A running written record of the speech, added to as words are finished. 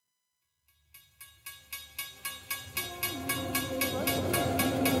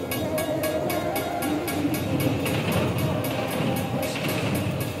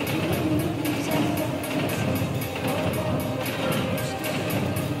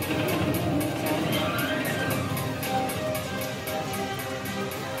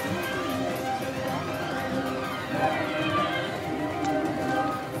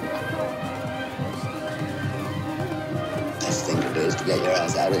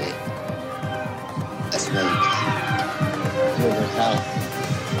it. That's where you can. Over how?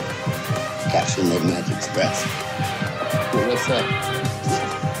 Capture Midnight Express. What's that?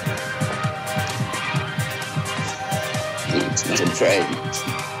 It's not a train.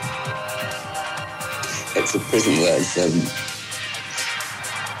 It's a prison word from...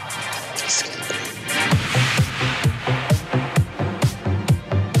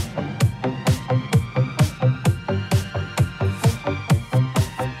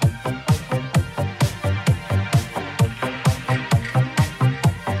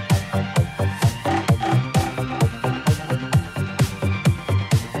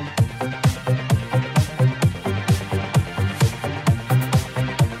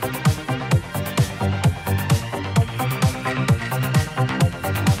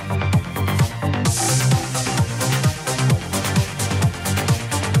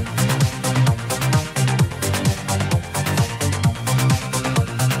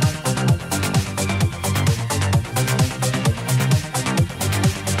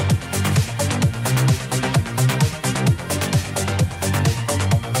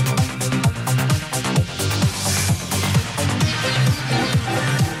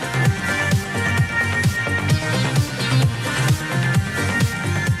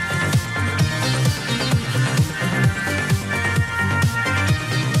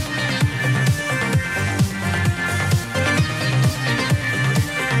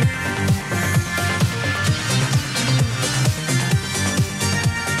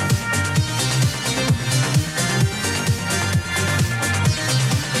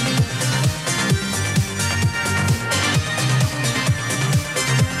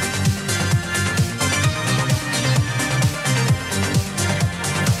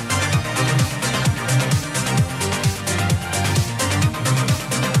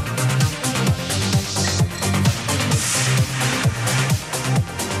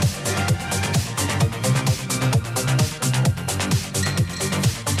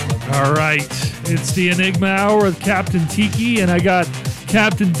 All right, it's the Enigma Hour with Captain Tiki, and I got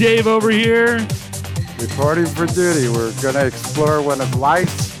Captain Dave over here. Reporting for duty. We're going to explore one of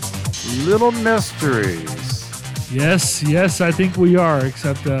life's little mysteries. Yes, I think we are,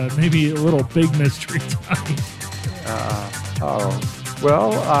 except maybe a little big mystery tonight.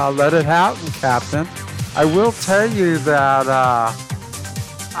 Let it happen, Captain. I will tell you that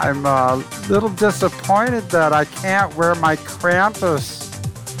I'm a little disappointed that I can't wear my Krampus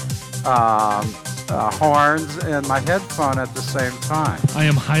horns and my headphone at the same time. I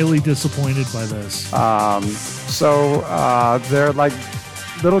am highly disappointed by this. They're like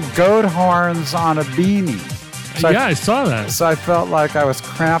little goat horns on a beanie. So I saw that. So I felt like I was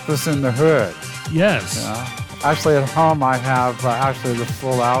Krampus in the hood. Yes. You know? Actually, at home, I have the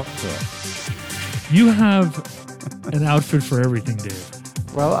full outfit. You have an outfit for everything, Dave.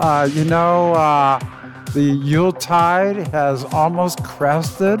 Well, the Yuletide has almost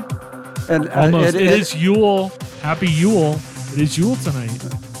crested. And almost. It is Yule. Happy Yule. It is Yule tonight.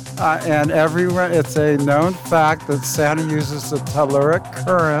 And everywhere, it's a known fact that Santa uses the telluric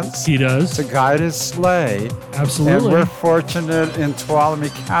currents. He does. To guide his sleigh. Absolutely. And we're fortunate in Tuolumne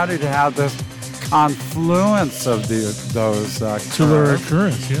County to have this confluence of those telluric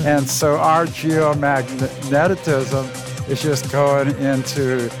currents. Yeah. And so our geomagnetism is just going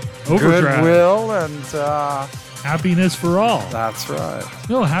into overdrive. Goodwill and happiness for all. That's right.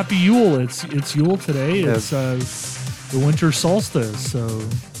 No, happy Yule. It's Yule today. It's the winter solstice. So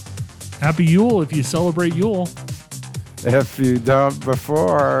happy Yule if you celebrate Yule. If you don't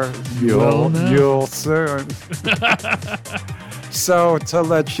before, you'll soon. So to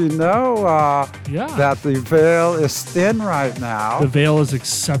let you know that the veil is thin right now. The veil is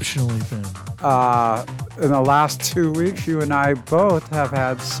exceptionally thin. In the last 2 weeks, you and I both have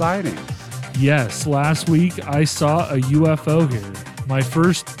had sightings. Yes, last week I saw a UFO here. My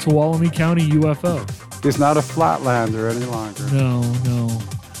first Tuolumne County UFO. He's not a flatlander any longer. No.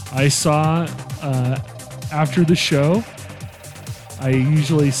 I saw after the show. I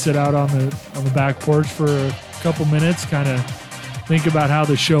usually sit out on the back porch for a couple minutes, kind of think about how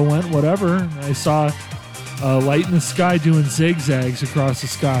the show went, whatever. And I saw a light in the sky doing zigzags across the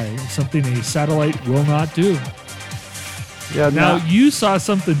sky, something a satellite will not do. Yeah. Now you saw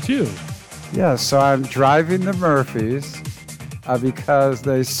something too. Yeah, so I'm driving the Murphys because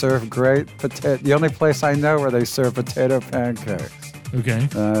they serve great potato. The only place I know where they serve potato pancakes. Okay.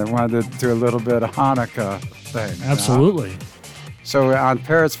 I wanted to do a little bit of Hanukkah thing. Absolutely. You know? So on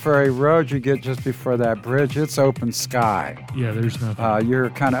Parrots Ferry Road, you get just before that bridge, it's open sky. Yeah, there's nothing. You're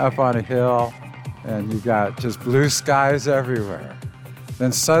kind of up on a hill, and you got just blue skies everywhere.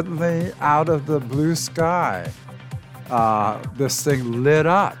 Then suddenly, out of the blue sky, this thing lit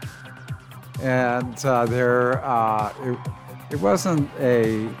up. And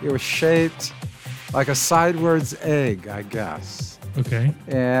it was shaped like a sideways egg, I guess. Okay.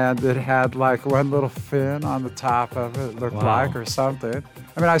 And it had like one little fin on the top of it, looked like, or something.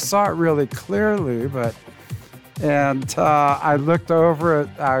 I mean, I saw it really clearly, and I looked over it.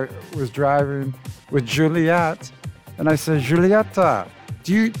 I was driving with Juliet, and I said, Julieta,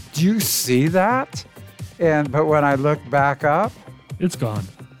 do you see that? But when I looked back up, it's gone.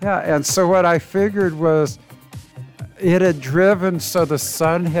 Yeah, and so what I figured was it had driven so the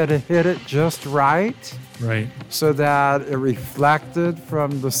sun had hit it just right. Right. So that it reflected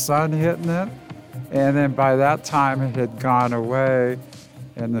from the sun hitting it. And then by that time it had gone away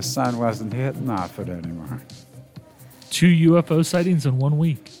and the sun wasn't hitting off it anymore. 2 UFO sightings in 1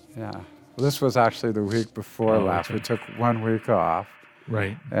 week. Yeah. Well, this was actually the week before last. Okay. We took 1 week off.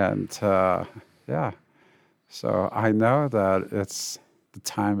 Right. And yeah. So I know that it's the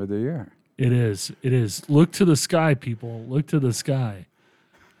time of the year. It is. It is. Look to the sky, people. Look to the sky.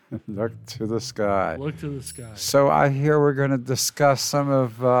 Look to the sky. Look to the sky. So I hear we're going to discuss some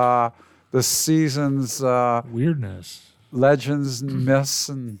of the season's weirdness, legends, and myths,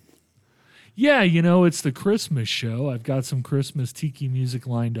 and yeah, it's the Christmas show. I've got some Christmas tiki music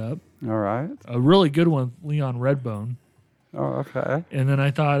lined up. All right, a really good one, Leon Redbone. Oh, okay. And then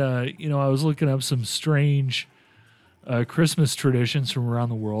I thought, I was looking up some strange Christmas traditions from around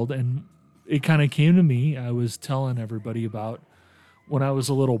the world, and it kind of came to me. I was telling everybody about when I was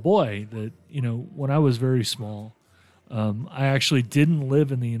a little boy that, when I was very small, I actually didn't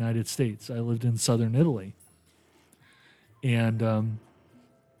live in the United States. I lived in southern Italy. And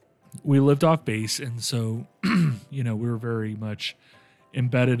we lived off base. And so, we were very much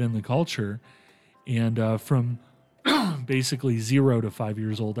embedded in the culture. And from basically 0 to 5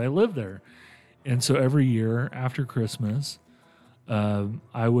 years old, I lived there. And so every year after Christmas,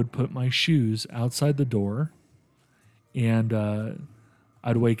 I would put my shoes outside the door, and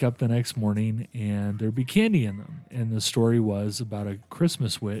I'd wake up the next morning and there'd be candy in them. And the story was about a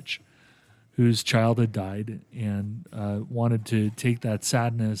Christmas witch whose child had died and wanted to take that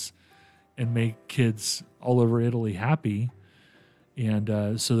sadness and make kids all over Italy happy.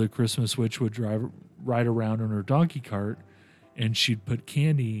 And so the Christmas witch would ride around on her donkey cart, and she'd put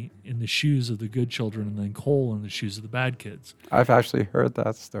candy in the shoes of the good children and then coal in the shoes of the bad kids. I've actually heard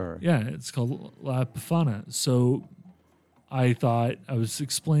that story. Yeah, it's called La Befana. So I thought, I was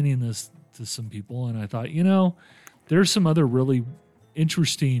explaining this to some people, and I thought, there's some other really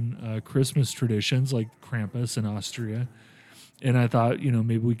interesting Christmas traditions like Krampus in Austria. And I thought,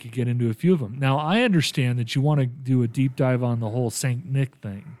 maybe we could get into a few of them. Now, I understand that you want to do a deep dive on the whole Saint Nick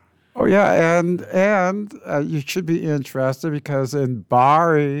thing. Oh, yeah, and you should be interested because in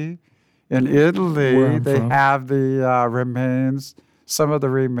Bari, in Italy, they have the remains, some of the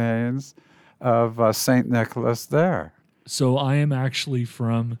remains of St. Nicholas there. So I am actually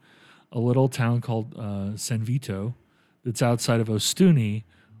from a little town called San Vito that's outside of Ostuni,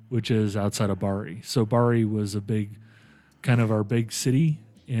 which is outside of Bari. So Bari was a big, kind of our big city,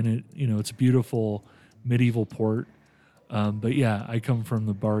 and it's a beautiful medieval port. But yeah, I come from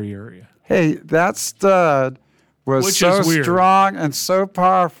the Bari area. Hey, that stud was so strong and so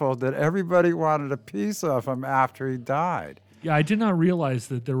powerful that everybody wanted a piece of him after he died. Yeah, I did not realize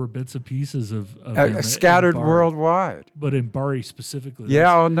that there were bits and pieces of scattered worldwide. But in Bari specifically.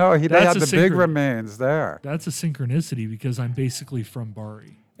 Yeah, they had the big remains there. That's a synchronicity because I'm basically from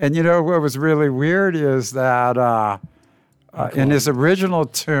Bari. And what was really weird is that in his original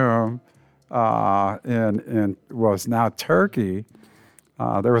tomb in was now Turkey,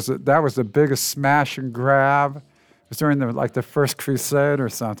 that was the biggest smash and grab. It was during the First Crusade or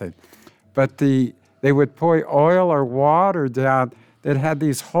something. But they would pour oil or water down. That had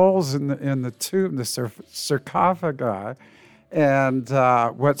these holes in the tomb, the sarcophagi, and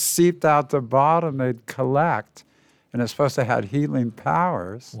what seeped out the bottom they'd collect, and it's supposed to have healing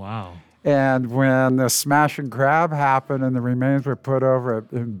powers. Wow. And when the smash and grab happened and the remains were put over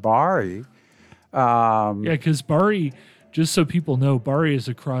in Bari. Because Bari, just so people know, Bari is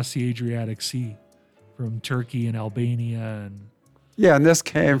across the Adriatic Sea from Turkey and Albania. And this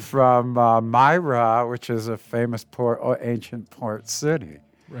came from Myra, which is a famous ancient port city.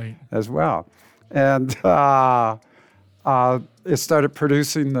 Right. As well. And it started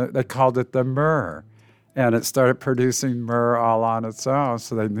producing, they called it the myrrh. And it started producing myrrh all on its own,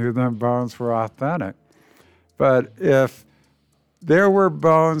 so they knew them bones were authentic. But if there were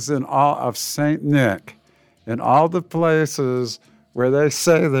bones in all of St. Nick, in all the places where they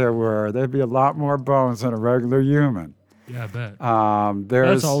say there were, there'd be a lot more bones than a regular human. Yeah, I bet.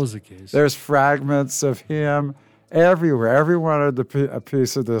 That's always the case. There's fragments of him everywhere. Everyone wanted a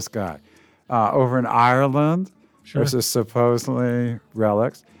piece of this guy. Over in Ireland, Sure. there's supposedly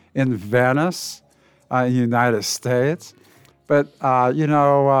relics. In Venice, United States. But,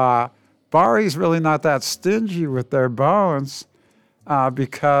 Bari's really not that stingy with their bones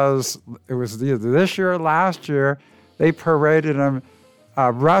because it was either this year or last year, they paraded him.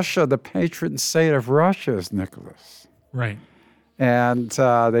 Russia, the patron saint of Russia is Nicholas. Right. And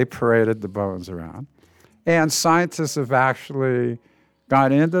they paraded the bones around. And scientists have actually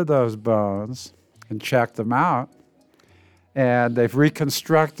gone into those bones and checked them out. And they've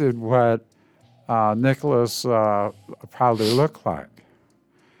reconstructed what Nicholas probably looked like.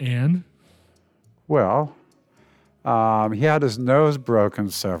 And? Well, he had his nose broken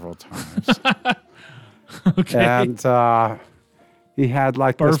several times. Okay. And he had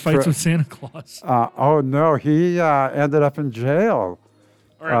like Bar this fights with Santa Claus. oh, no. He ended up in jail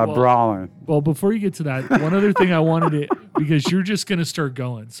All right, brawling. Well, before you get to that, one other thing I wanted to, because you're just going to start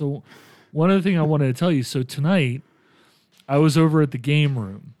going. So one other thing I wanted to tell you. So tonight, I was over at the game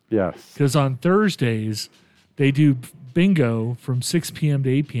room. Yes. Because on Thursdays, they do bingo from 6 p.m. to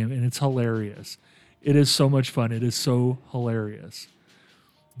 8 p.m., and it's hilarious. It is so much fun. It is so hilarious.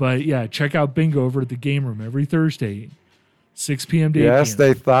 But, yeah, check out bingo over at the game room every Thursday, 6 p.m. to 8 p.m. Yes,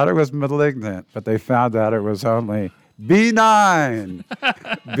 they thought it was malignant, but they found out it was only B9.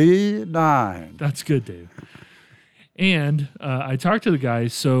 B9. That's good, Dave. And I talked to the guy,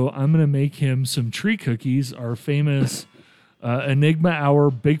 so I'm going to make him some tree cookies, our famous Enigma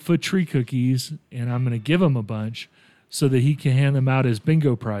Hour Bigfoot tree cookies, and I'm going to give him a bunch so that he can hand them out as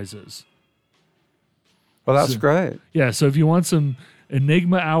bingo prizes. Well, that's great. Yeah, so if you want some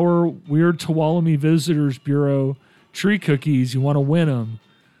Enigma Hour Weird Tuolumne Visitors Bureau tree cookies, you want to win them,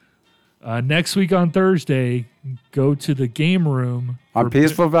 next week on Thursday, go to the game room. On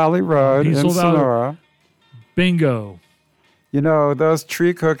Peaceful Valley Road in Sonora. Bingo. You know, those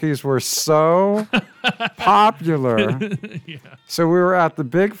tree cookies were so popular. Yeah. So we were at the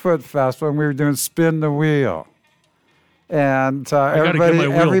Bigfoot Festival and we were doing Spin the Wheel. And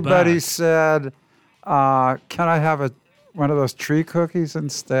everybody back. said, can I have one of those tree cookies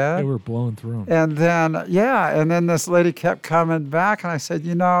instead? They were blowing through them. And then this lady kept coming back, and I said,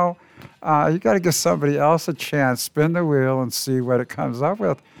 you got to give somebody else a chance. Spin the wheel and see what it comes up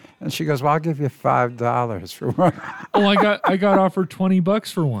with. And she goes, well, I'll give you $5 for one. Oh, I got offered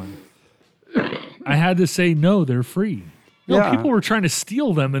 $20 for one. I had to say no, they're free. No, Yeah. people were trying to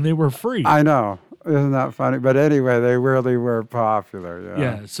steal them, and they were free. I know. Isn't that funny? But anyway, they really were popular.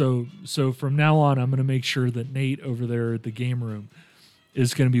 Yeah. So from now on, I'm going to make sure that Nate over there at the game room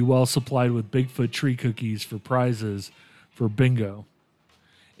is going to be well supplied with Bigfoot tree cookies for prizes for bingo.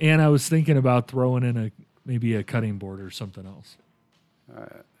 And I was thinking about throwing in maybe a cutting board or something else.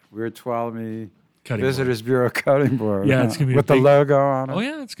 Weird Tuolumne Cutting Visitors Bureau cutting board. Yeah, it's gonna be with a the big- logo on it. Oh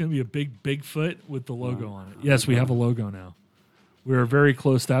yeah, it's going to be a big Bigfoot with the logo on it. Yes, we have a logo now. We're very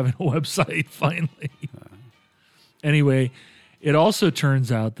close to having a website finally. Anyway, it also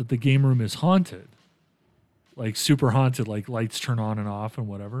turns out that the game room is haunted, like super haunted, like lights turn on and off and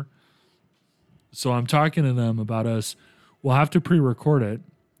whatever. So I'm talking to them about us. We'll have to pre-record it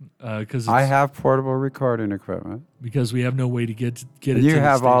because I have portable recording equipment. because we have no way to get it. You to the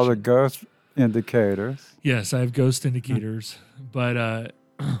have all the station. ghost indicators. Yes, I have ghost indicators, but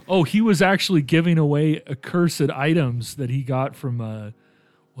he was actually giving away accursed items that he got from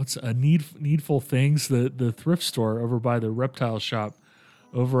Needful Things, the thrift store over by the reptile shop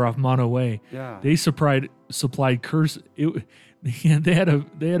over off Mono Way. Yeah. They supplied curse. They had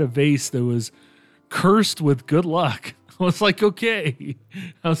a vase that was cursed with good luck. I was like, okay,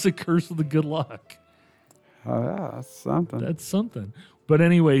 how's it cursed with the good luck? Oh yeah, that's something. That's something. But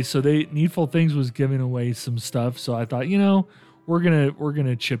anyway, so Needful Things was giving away some stuff. So I thought, we're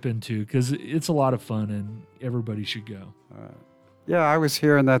gonna chip into because it's a lot of fun and everybody should go. Yeah, I was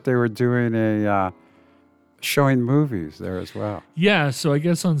hearing that they were doing a showing movies there as well. Yeah, so I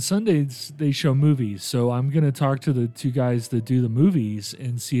guess on Sundays they show movies. So I'm gonna talk to the two guys that do the movies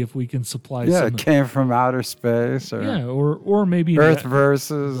and see if we can supply. Yeah, some, it came from outer space or maybe Earth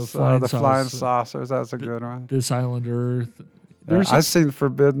versus the the flying flying saucers. That's a good one. this island Earth. I seen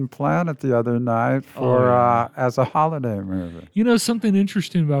Forbidden Planet the other night as a holiday movie. Something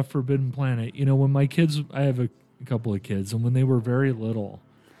interesting about Forbidden Planet. When my kids, I have a couple of kids, and when they were very little,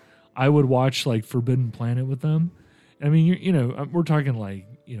 I would watch like Forbidden Planet with them. I mean, we're talking like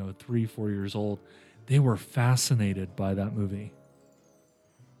 3-4 years old. They were fascinated by that movie.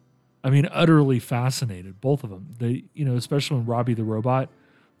 I mean, utterly fascinated, both of them. They, especially when Robbie the robot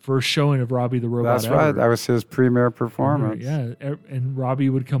first showing of Robbie the Robot. That's right. ever. That was his premiere performance. Yeah, and Robbie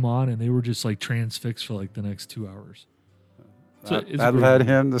would come on, and they were just like transfixed for like the next 2 hours. So That led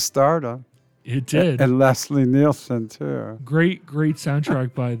him to stardom. It did. And Leslie Nielsen too. Great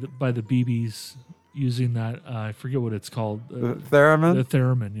soundtrack by the BBs using that. I forget what it's called. The theremin. The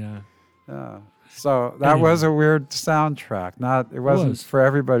theremin, yeah. Yeah. So that was a weird soundtrack. It wasn't for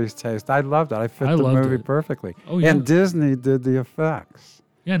everybody's taste. I loved it. I fit the movie perfectly. Oh, yeah. And Disney did the effects.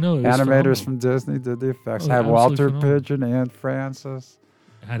 Yeah, no, it was Animators phenomenal. from Disney did the effects. Oh, Had Walter absolutely Pidgeon and Francis.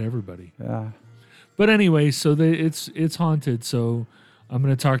 Had everybody. Yeah. But anyway, so it's haunted. So I'm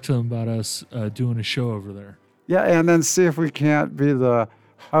going to talk to them about us doing a show over there. Yeah, and then see if we can't be the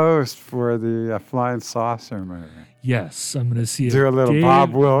host for the Flying Saucer movie. Yes, I'm going to see Do a little Dave,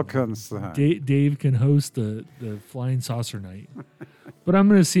 Bob Wilkins thing. Dave can host the Flying Saucer night. But I'm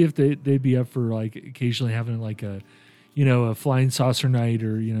going to see if they'd be up for like occasionally having like a Flying Saucer night,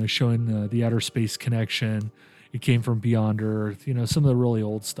 or showing the Outer Space Connection. It came from Beyond Earth. Some of the really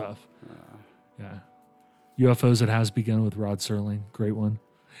old stuff. Yeah. UFOs It Has Begun with Rod Serling. Great one.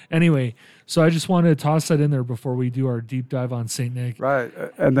 Anyway, so I just wanted to toss that in there before we do our deep dive on St. Nick. Right.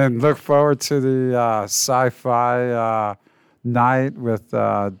 And then look forward to the sci-fi night with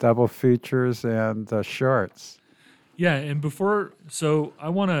double features and shorts. Yeah, and so I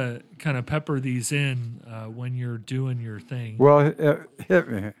want to kind of pepper these in when you're doing your thing. Well, hit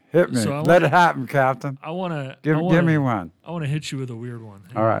me. So Let it happen, Captain. I want to Give me one. I want to hit you with a weird one.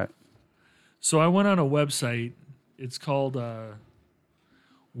 All right. So I went on a website. It's called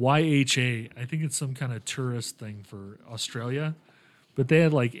YHA. I think it's some kind of tourist thing for Australia. But they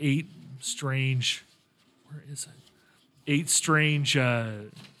had like 8 strange. Where is it? 8 strange. You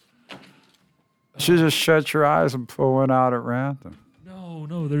should just shut your eyes and pull one out at random.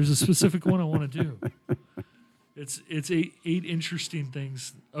 No. There's a specific one I want to do. It's 8 interesting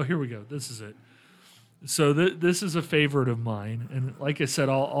things. Oh, here we go. This is it. So this is a favorite of mine, and like I said,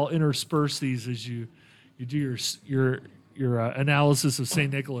 I'll intersperse these as you do your analysis of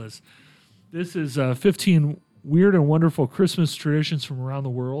St. Nicholas. This is 15 weird and wonderful Christmas traditions from around the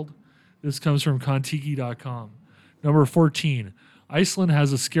world. This comes from Kontiki.com. Number 14. Iceland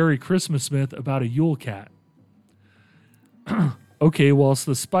has a scary Christmas myth about a Yule cat. Okay, whilst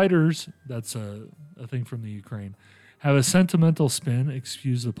the spiders, that's a thing from the Ukraine, have a sentimental spin,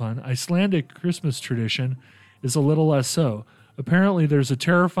 excuse the pun, Icelandic Christmas tradition is a little less so. Apparently, there's a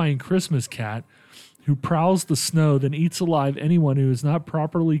terrifying Christmas cat who prowls the snow, then eats alive anyone who is not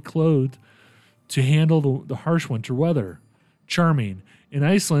properly clothed to handle the harsh winter weather. Charming. In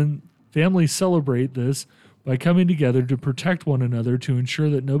Iceland, families celebrate this by coming together to protect one another to ensure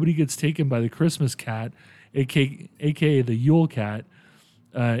that nobody gets taken by the Christmas cat, aka the Yule cat.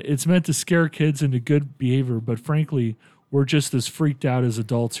 It's meant to scare kids into good behavior, but frankly, we're just as freaked out as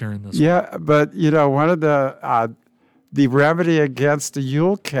adults here in this. Yeah, but one of the remedy against the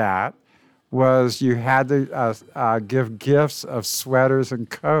Yule cat was you had to give gifts of sweaters and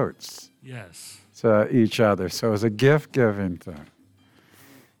coats. Yes. To each other, so it was a gift-giving thing.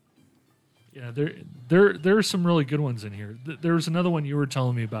 Yeah, there are some really good ones in here. There was another one you were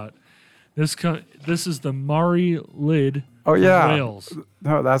telling me about. This is the Mari Lid. Oh yeah, Wales.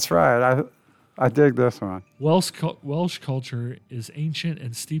 No, that's right. I dig this one. Welsh culture is ancient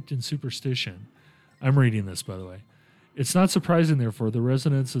and steeped in superstition. I'm reading this, by the way. It's not surprising, therefore, the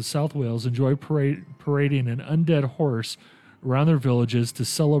residents of South Wales enjoy parading an undead horse around their villages to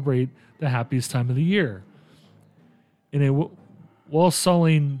celebrate the happiest time of the year. In a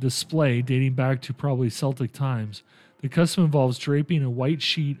wall-selling display dating back to probably Celtic times, the custom involves draping a white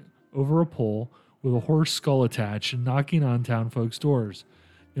sheet over a pole with a horse skull attached and knocking on town folks' doors,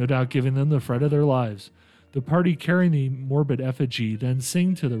 no doubt giving them the fright of their lives. The party carrying the morbid effigy then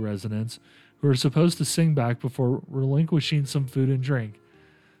sing to the residents, who are supposed to sing back before relinquishing some food and drink.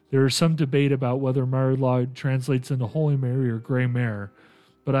 There is some debate about whether Mari translates into Holy Mary or Grey Mare,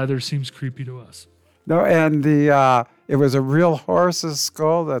 but either seems creepy to us. No, and it was a real horse's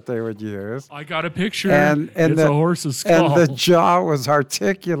skull that they would use. I got a picture. And it's a horse's skull. And the jaw was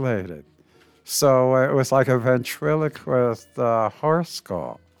articulated. So it was like a ventriloquist horse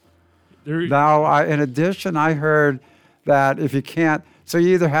skull. Now, in addition, I heard that if you can't, so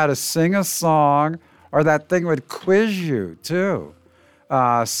you either had to sing a song or that thing would quiz you too.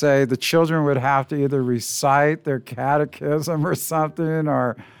 Say the children would have to either recite their catechism or something,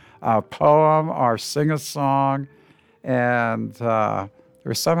 or a poem, or sing a song. And they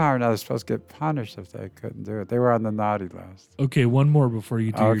were somehow or another supposed to get punished if they couldn't do it. They were on the naughty list. Okay, one more before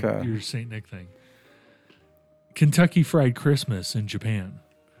you do your St. Nick thing. Kentucky Fried Christmas in Japan.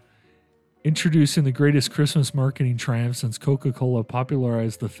 Introducing the greatest Christmas marketing triumph since Coca-Cola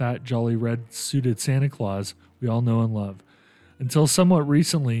popularized the fat, jolly, red-suited Santa Claus we all know and love. Until somewhat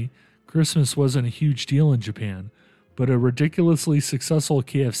recently, Christmas wasn't a huge deal in Japan, but a ridiculously successful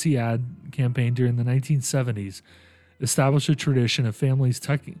KFC ad campaign during the 1970s established a tradition of families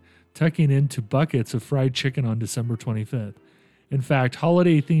tucking into buckets of fried chicken on December 25th. In fact,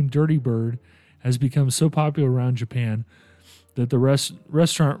 holiday-themed Dirty Bird has become so popular around Japan that the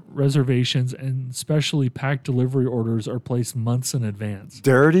restaurant reservations and specially packed delivery orders are placed months in advance.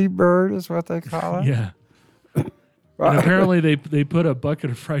 Dirty Bird is what they call it? Yeah. And apparently they put a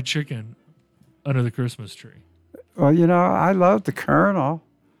bucket of fried chicken under the Christmas tree. Well, you know, I love the Colonel.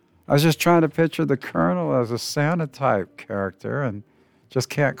 I was just trying to picture the Colonel as a Santa type character and just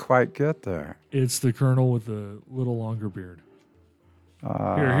can't quite get there. It's the Colonel with the little longer beard.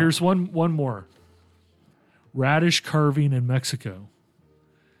 Here's one more. Radish carving in Mexico.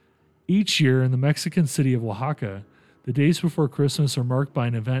 Each year in the Mexican city of Oaxaca, the days before Christmas are marked by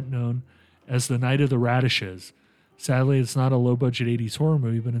an event known as the Night of the Radishes. Sadly, it's not a low-budget 80s horror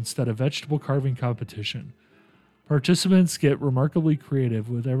movie, but instead a vegetable carving competition. Participants get remarkably creative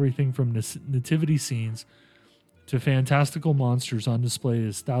with everything from nativity scenes to fantastical monsters on display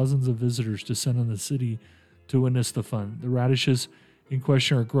as thousands of visitors descend on the city to witness the fun. The radishes in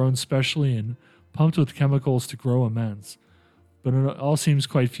question are grown specially and pumped with chemicals to grow immense. But it all seems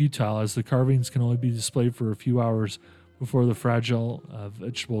quite futile as the carvings can only be displayed for a few hours before the fragile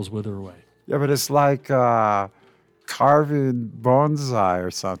vegetables wither away. Yeah, but it's like carving bonsai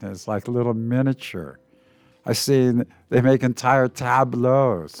or something. It's like a little miniature. I've seen they make entire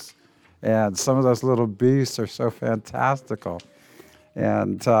tableaus, and some of those little beasts are so fantastical.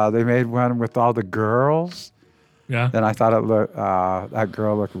 And they made one with all the girls. Yeah. And I thought that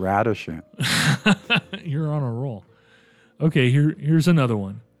girl looked radishing. You're on a roll. Okay, here's another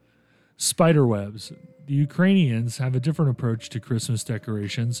one. Spider webs. The Ukrainians have a different approach to Christmas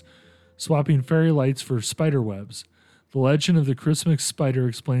decorations, swapping fairy lights for spider webs. The legend of the Christmas spider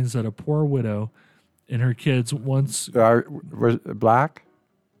explains that a poor widow and her kids once... Was it black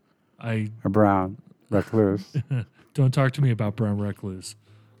or brown? Recluse. Don't talk to me about brown recluse.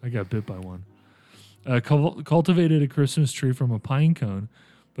 I got bit by one. Cultivated a Christmas tree from a pine cone,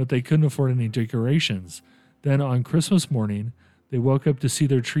 but they couldn't afford any decorations. Then on Christmas morning, they woke up to see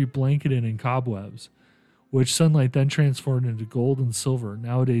their tree blanketed in cobwebs, which sunlight then transformed into gold and silver.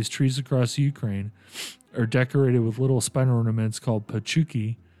 Nowadays, trees across Ukraine are decorated with little spider ornaments called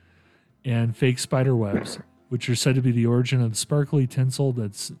pachuki and fake spider webs, which are said to be the origin of the sparkly tinsel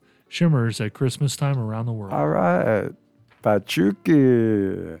that shimmers at Christmas time around the world. All right.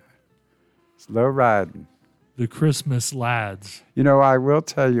 Pachuki. Slow riding. The Christmas lads. You know, I will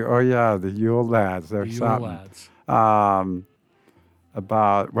tell you, the Yule lads. There's The Yule something. lads.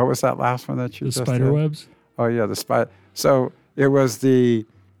 About, what was that last one that you The just spider did? webs? Oh, yeah, the spider. So it was the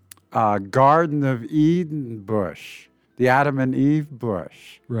Garden of Eden bush, the Adam and Eve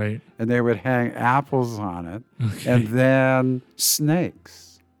bush. Right. And they would hang apples on it, Okay. and then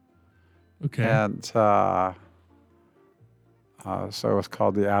snakes. Okay. And so it was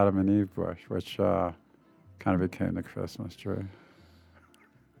called the Adam and Eve bush, which kind of became the Christmas tree.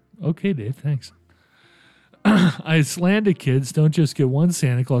 Okay, Dave, thanks. Icelandic kids don't just get one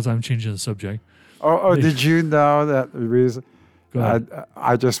Santa Claus. I'm changing the subject. Did you know that the reason? Go ahead.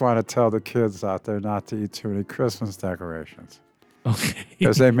 I just want to tell the kids out there not to eat too many Christmas decorations Okay.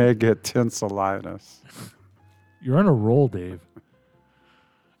 because they may get tinselitis. You're on a roll, Dave.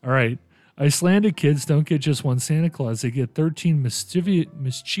 All right. Icelandic kids don't get just one Santa Claus. They get 13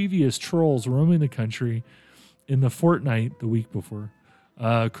 mischievous trolls roaming the country in the fortnight the week before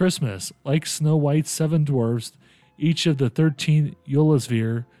Christmas. Like Snow White's 7 dwarfs, each of the 13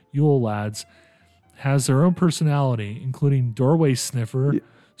 Yule lads has their own personality, including doorway sniffer,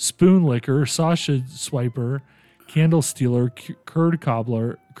 spoon licker, sausage swiper, candle stealer, curd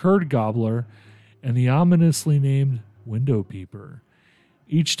gobbler, and the ominously named window peeper.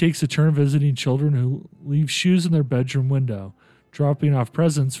 Each takes a turn visiting children who leave shoes in their bedroom window, dropping off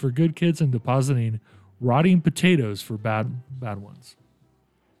presents for good kids and depositing rotting potatoes for bad ones.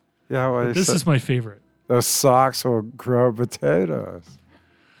 Yeah, well, This is my favorite. those socks will grow potatoes.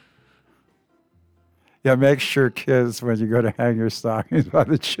 Yeah, make sure, kids, when you go to hang your stockings by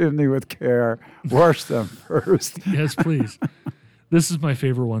the chimney with care, wash them first. Yes, please. This is my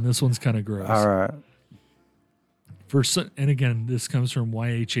favorite one. This one's kind of gross. All right. And again, this comes from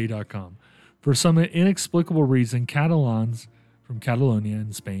YHA.com. For some inexplicable reason, Catalans from Catalonia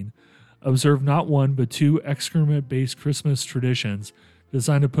in Spain observe not one but 2 excrement-based Christmas traditions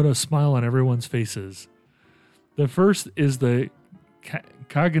designed to put a smile on everyone's faces. The first is the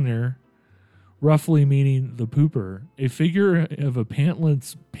Caganer roughly meaning the pooper, a figure of a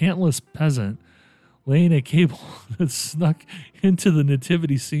pantless peasant laying a cable that snuck into the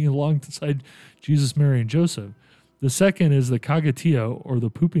nativity scene alongside Jesus, Mary, and Joseph. The second is the cagatillo, or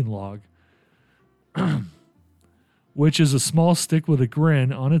the pooping log, which is a small stick with a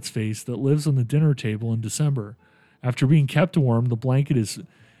grin on its face that lives on the dinner table in December. After being kept warm, the blanket is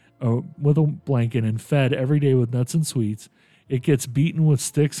with a blanket and fed every day with nuts and sweets. It gets beaten with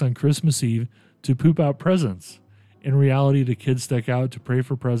sticks on Christmas Eve to poop out presents. In reality, the kids deck out to pray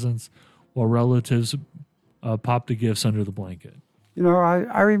for presents while relatives pop the gifts under the blanket. You know,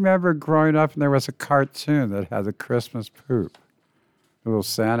 I remember growing up and there was a cartoon that had the Christmas poop. The little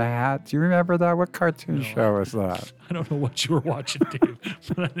Santa hat. Do you remember that? What cartoon show was that? I don't know what you were watching, Dave,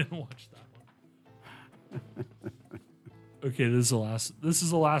 but I didn't watch that one. Okay, this is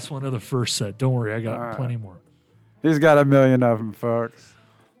the last one of the first set. Don't worry, I got plenty more. He's got a million of them, folks.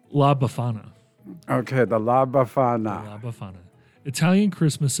 La Befana. Okay, the La Befana. La Befana. Italian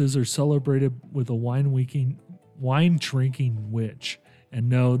Christmases are celebrated with a wine-drinking witch. And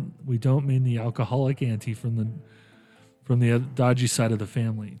no, we don't mean the alcoholic auntie from the dodgy side of the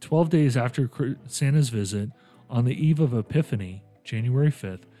family. 12 days after Santa's visit, on the eve of Epiphany, January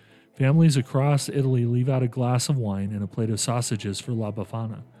 5th, families across Italy leave out a glass of wine and a plate of sausages for La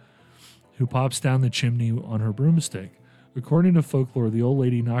Befana, who pops down the chimney on her broomstick. According to folklore, the old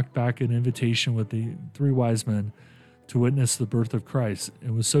lady knocked back an invitation with the three wise men to witness the birth of Christ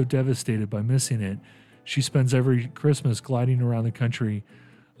and was so devastated by missing it, she spends every Christmas gliding around the country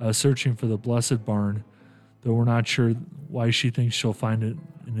searching for the blessed barn, though we're not sure why she thinks she'll find it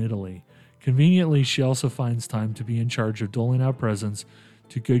in Italy. Conveniently, she also finds time to be in charge of doling out presents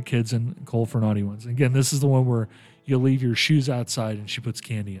to good kids and coal for naughty ones. Again, this is the one where you leave your shoes outside and she puts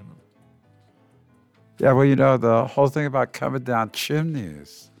candy in them. Yeah, well, you know, the whole thing about coming down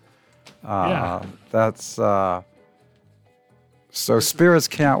chimneys. That's... So spirits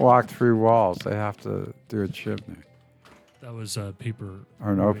can't walk through walls. They have to do a chimney. That was paper.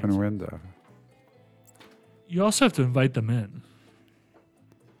 Or an open window. You also have to invite them in.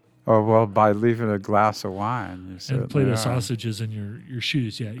 Oh, well, by leaving a glass of wine. You and a plate of sausages in your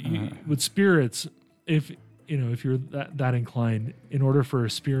shoes. Yeah. With spirits, if you're that inclined, in order for a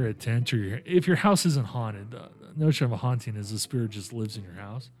spirit to enter if your house isn't haunted, the notion of a haunting is the spirit just lives in your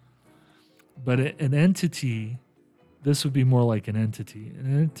house. But an entity... This would be more like an entity.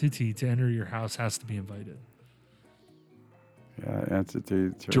 An entity to enter your house has to be invited. Yeah,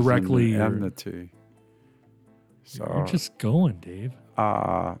 entity directly. Enmity. So you're just going, Dave.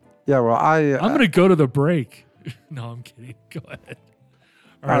 Yeah, well, I'm going to go to the break. No, I'm kidding. Go ahead.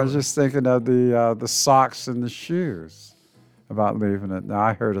 I was just thinking of the socks and the shoes about leaving it. Now,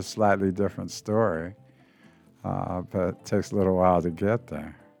 I heard a slightly different story, but it takes a little while to get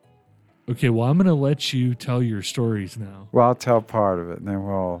there. Okay, well, I'm going to let you tell your stories now. Well, I'll tell part of it, and then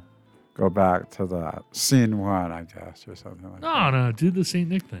we'll go back to that. Scene one, I guess, or something like that. No, do the St.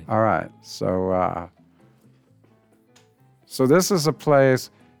 Nick thing. All right. So this is a place,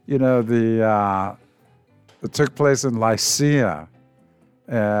 it took place in Lycia,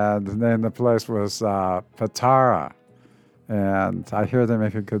 and the name of the place was Patara. And I hear they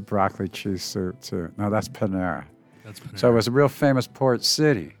make a good broccoli cheese soup, too. No, that's Panera. That's Panera. So it was a real famous port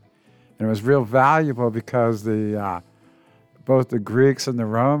city. And it was real valuable because both the Greeks and the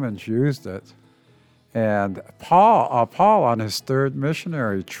Romans used it. And Paul on his third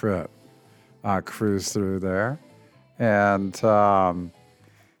missionary trip, cruised through there. And by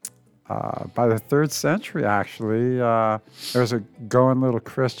the 3rd century, actually, there was a going little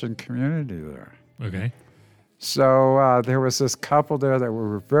Christian community there. Okay. So there was this couple there that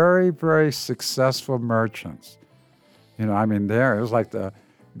were very, very successful merchants. It was like the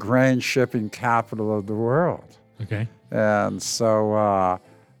grain shipping capital of the world. Okay. And so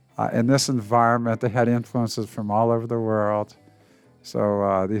in this environment, they had influences from all over the world.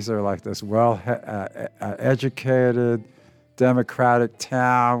 So these are like this educated, democratic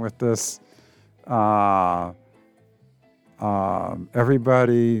town with this,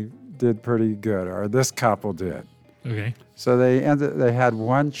 everybody did pretty good, or this couple did. Okay. So they had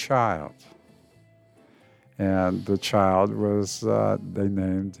one child. And the child was, they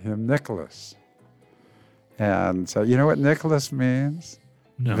named him Nicholas. And so, you know what Nicholas means?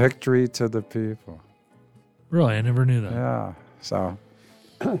 No. Victory to the people. Really? I never knew that. Yeah. So,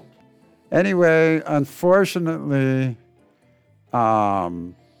 anyway, unfortunately,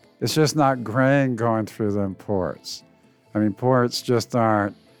 it's just not grain going through them ports. Ports just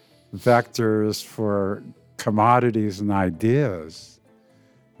aren't vectors for commodities and ideas.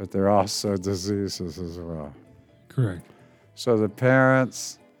 But they're also diseases as well. Correct. So the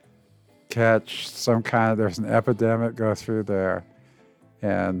parents catch some kind of, there's an epidemic go through there,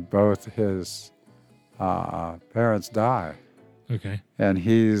 and both his parents die. Okay. And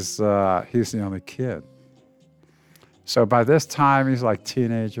he's the only kid. So by this time, he's like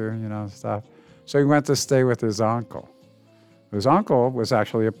teenager, stuff. So he went to stay with his uncle. His uncle was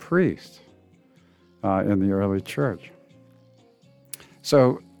actually a priest in the early church.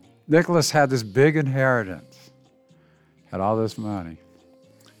 So Nicholas had this big inheritance, had all this money.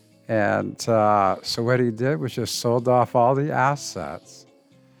 And so what he did was just sold off all the assets.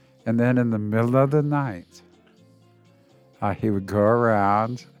 And then in the middle of the night, he would go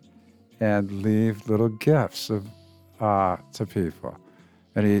around and leave little gifts to people.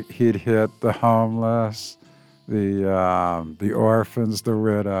 And he'd hit the homeless, the orphans, the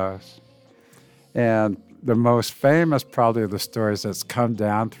widows. And the most famous probably of the stories that's come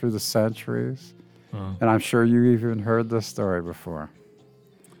down through the centuries, and I'm sure you even heard this story before.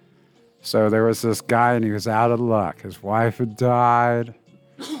 So there was this guy, and he was out of luck. His wife had died.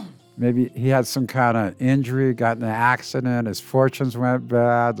 Maybe he had some kind of injury, got in an accident, his fortunes went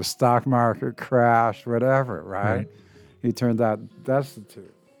bad, the stock market crashed, whatever, right? He turned out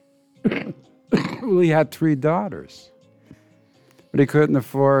destitute. Well, he had 3 daughters. But he couldn't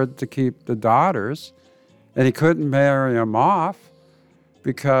afford to keep the daughters, and he couldn't marry them off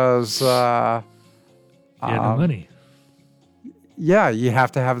because... he had no money. Yeah, you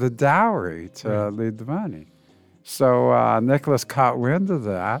have to have the dowry to lead the money. So Nicholas caught wind of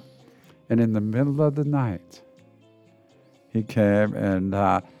that, and in the middle of the night, he came and,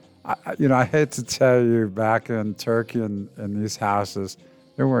 I hate to tell you, back in Turkey in these houses,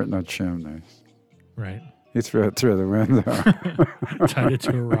 there weren't no chimneys. Right. He threw it through the window. Tied it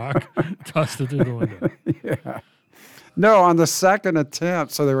to a rock, tossed it through the window. Yeah. No, on the second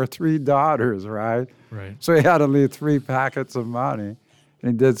attempt, so there were 3 daughters, right? Right. So he had to leave 3 packets of money,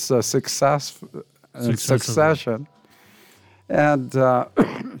 and he did so succession. And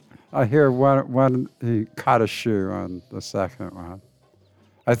I hear one he caught a shoe on the second one.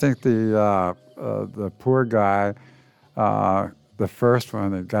 I think the poor guy, the first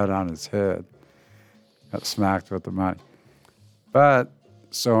one, that got on his head, got smacked with the money. But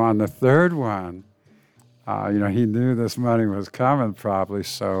so on the third one, he knew this money was coming probably,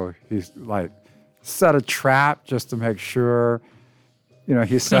 so he's like set a trap just to make sure.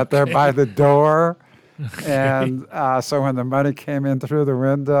 He sat there by the door, and so when the money came in through the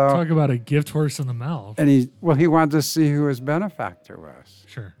window, Talk about a gift horse in the mouth. and he wanted to see who his benefactor was.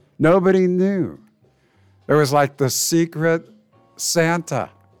 Sure. Nobody knew. There was like the secret Santa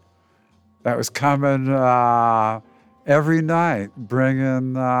that was coming every night,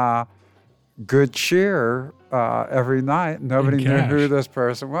 bringing good cheer every night. Nobody knew who this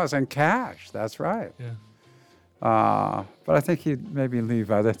person was. And cash, that's right. Yeah. But I think he'd maybe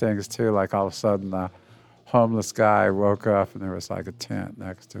leave other things too, like all of a sudden the homeless guy woke up and there was like a tent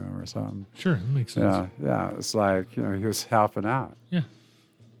next to him or something. Sure, that makes sense. Yeah, it's like, he was helping out. Yeah.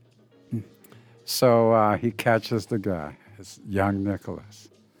 So he catches the guy, it's young Nicholas.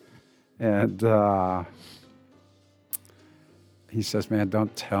 And he says, man,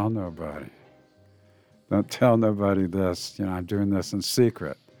 don't tell nobody. Don't tell nobody this. I'm doing this in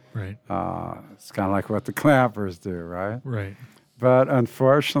secret. Right. It's kind of like what the clampers do, right? Right. But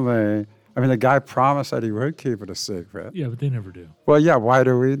unfortunately, the guy promised that he would keep it a secret. Yeah, but they never do. Well, yeah, why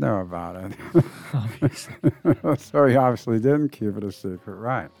do we know about it? Obviously. So he obviously didn't keep it a secret,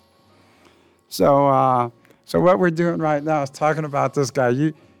 right? So what we're doing right now is talking about this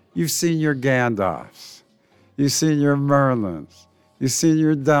guy. You've seen your Gandalfs. You've seen your Merlins. You've seen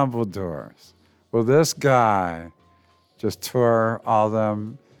your Dumbledores. Well, this guy just tore all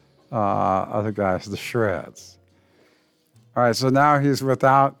them other guys to shreds. All right, so now he's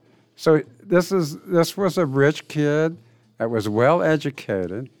without. So this was a rich kid that was well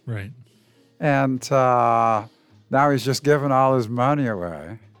educated. Right. And now he's just giving all his money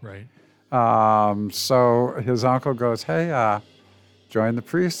away. Right. So his uncle goes, hey, join the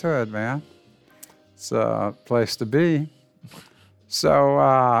priesthood, man. It's a place to be.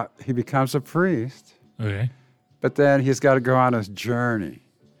 So he becomes a priest. Okay. But then he's got to go on his journey.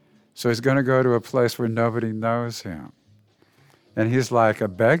 So he's going to go to a place where nobody knows him. And he's like a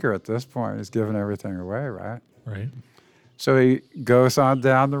beggar at this point. He's giving everything away, right? Right. So he goes on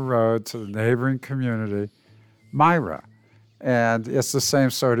down the road to the neighboring community, Myra. And it's the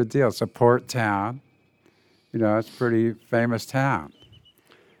same sort of deal. It's a port town. It's a pretty famous town.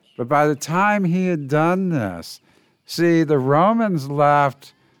 But by the time he had done this, see, the Romans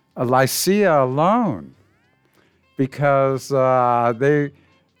left Lycia alone because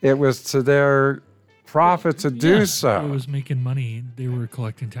it was to their profit to do so. It was making money. They were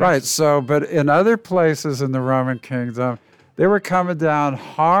collecting taxes. Right. So, but in other places in the Roman kingdom, they were coming down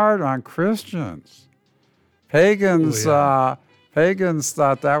hard on Christians. Pagans, pagans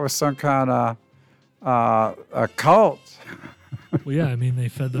thought that was some kind of a cult. Well, yeah, I mean, they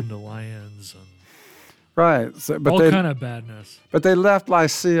fed them to lions and Right. So, but all they, kind of badness. But they left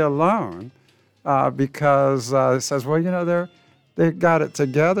Lycia alone because it says, well, they got it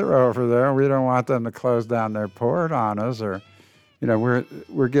together over there. We don't want them to close down their port on us, or,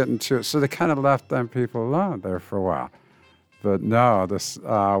 we're getting to it. So they kind of left them people alone there for a while. But no, this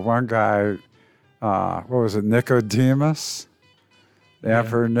one guy, what was it, Nicodemus? The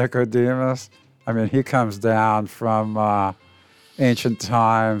Emperor Nicodemus. I mean, he comes down from ancient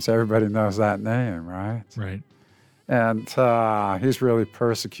times. Everybody knows that name, right? Right. And he's really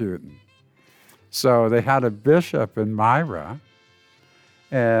persecuting. So they had a bishop in Myra,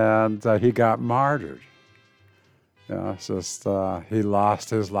 and he got martyred. It's just he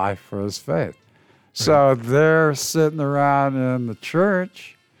lost his life for his faith. Right. So they're sitting around in the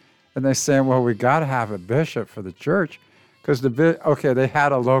church, and they're saying, well, we got to have a bishop for the church, because they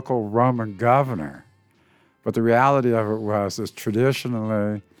had a local Roman governor. But the reality of it is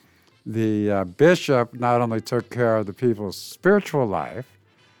traditionally, the bishop not only took care of the people's spiritual life,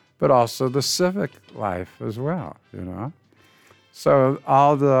 but also the civic life as well, So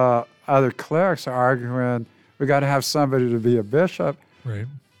all the other clerics are arguing, we got to have somebody to be a bishop. Right.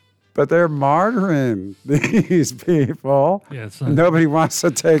 But they're martyring these people. Yeah, it's not, nobody wants to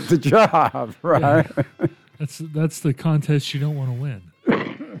take the job, right? Yeah. That's the contest you don't want to win.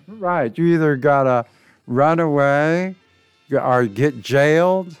 Right. You either got to run away or get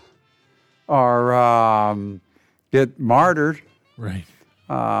jailed or get martyred. Right.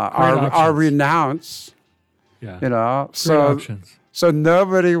 Or renounce. Yeah. Great options. So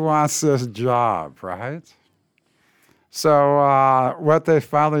nobody wants this job, right? So what they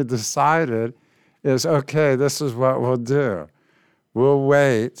finally decided is, okay, this is what we'll do. We'll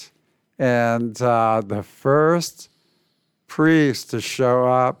wait, and the first priest to show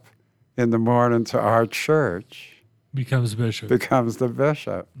up in the morning to our church becomes bishop. Becomes the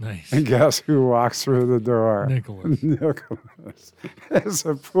bishop. Nice. And guess who walks through the door? Nicholas. Nicholas. As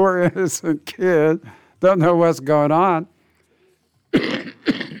a poor innocent kid, don't know what's going on.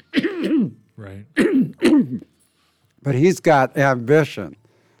 Right. But he's got ambition,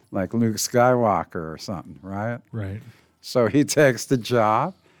 like Luke Skywalker or something, right? Right. So he takes the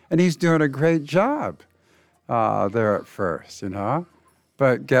job, and he's doing a great job there at first,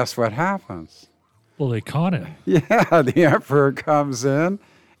 But guess what happens? Well, they caught him. Yeah, the emperor comes in,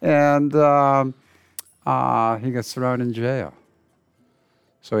 and he gets thrown in jail.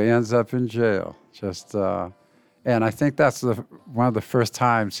 So he ends up in jail. And I think that's one of the first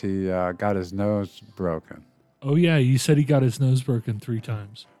times he got his nose broken. Oh, yeah, you said he got his nose broken 3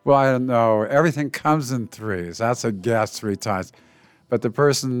 times. Well, I don't know. Everything comes in threes. That's a guess 3 times. But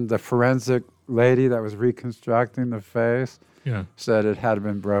the forensic lady that was reconstructing the face, said it had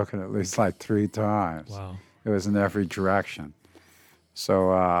been broken at least like 3 times. Wow. It was in every direction.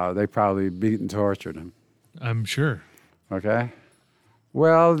 So they probably beat and tortured him. I'm sure. Okay.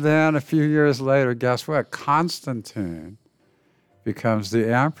 Well, then a few years later, guess what? Constantine becomes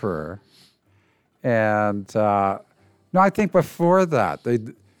the emperor. And I think before that,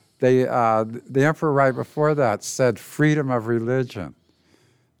 the emperor right before that said freedom of religion.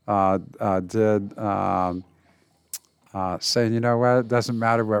 Saying, what, it doesn't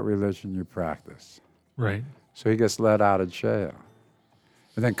matter what religion you practice. Right. So he gets let out of jail.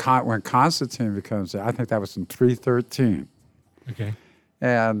 And then when Constantine becomes, I think that was in 313. Okay.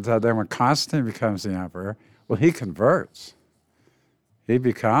 And then when Constantine becomes the emperor, well, he converts. He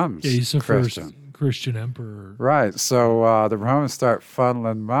becomes he's the Christian. first Christian emperor. Right. So the Romans start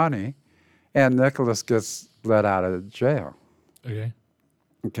funneling money, and Nicholas gets let out of jail. Okay.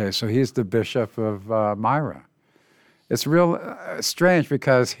 Okay, so he's the bishop of Myra. It's real strange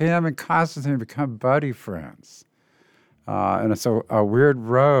because him and Constantine become buddy friends. And it's a weird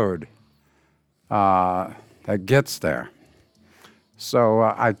road that gets there. So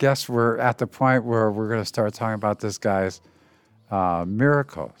I guess we're at the point where we're going to start talking about this guy's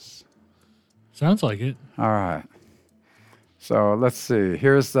miracles. Sounds like it. All right. So let's see.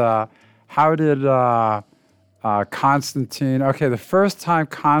 Here's how did Constantine, the first time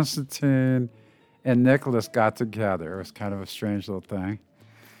Constantine and Nicholas got together, it was kind of a strange little thing,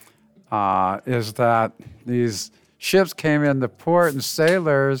 is that these ships came in the port, and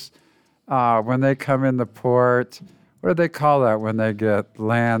sailors, when they come in the port, what do they call that when they get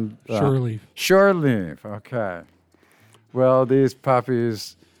land? Shore leave. Shore leave, okay. Well, these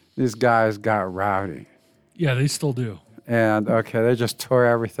puppies these guys got rowdy. Yeah, they still do. And, okay, they just tore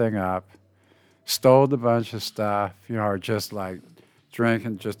everything up, stole a bunch of stuff, or just like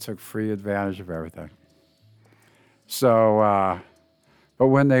drinking, just took free advantage of everything. So, but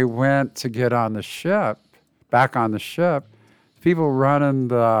when they went to get on the ship, back on the ship, people running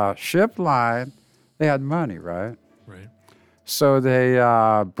the ship line, they had money, right? Right. So they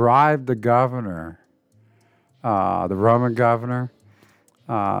bribed the governor, the Roman governor,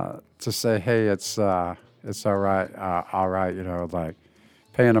 to say, hey, it's all right, like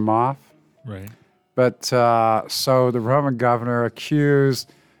paying them off. Right. But so the Roman governor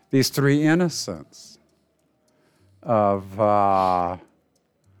accused these three innocents of all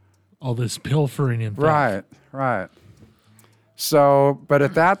this pilfering and theft. Right. So, but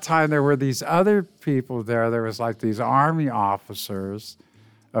at that time there were these other people there. There was like these army officers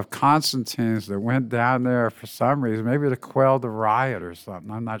of Constantine's that went down there for some reason, maybe to quell the riot or something.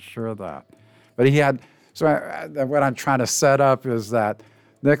 I'm not sure of that. But he had. So what I'm trying to set up is that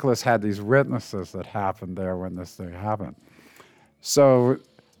Nicholas had these witnesses that happened there when this thing happened. So,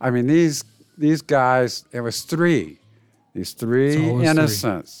 I mean, these guys, it was three. These three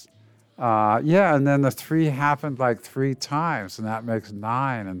innocents. And then the three happened like 3 times, and that makes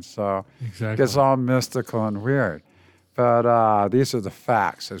 9. And so it gets all mystical and weird. But these are the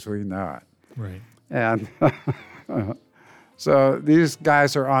facts as we know it. Right. And so these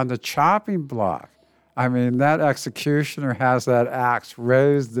guys are on the chopping block. I mean, that executioner has that axe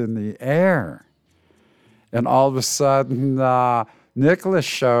raised in the air. And all of a sudden, Nicholas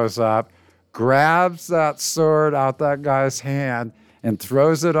shows up, grabs that sword out that guy's hand, and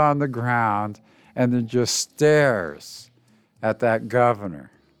throws it on the ground, and then just stares at that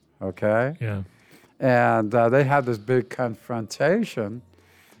governor, okay? Yeah. And they had this big confrontation,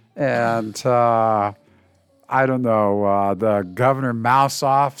 and I don't know, the governor mouths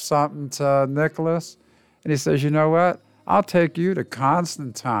off something to Nicholas, and he says, you know what? I'll take you to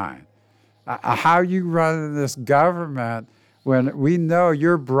Constantine. How you run this government when we know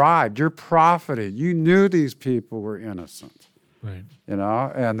you're bribed, you're profiting. You knew these people were innocent. Right.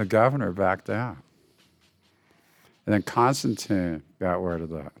 And the governor backed down. And then Constantine got word of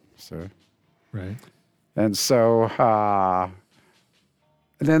that, see? Right. And so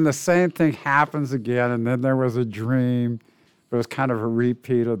then the same thing happens again, and then there was a dream. It was kind of a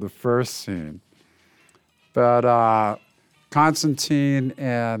repeat of the first scene. But Constantine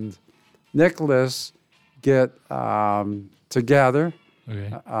and Nicholas get together,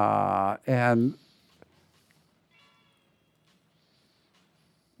 okay. And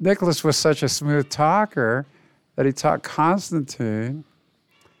Nicholas was such a smooth talker that he talked Constantine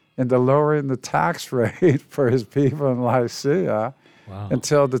into lowering the tax rate for his people in Lycia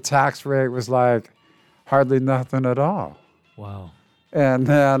until the tax rate was like hardly nothing at all. Wow. And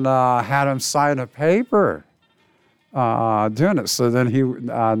then had him sign a paper doing it. So then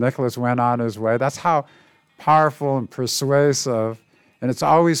Nicholas went on his way. That's how powerful and persuasive. And it's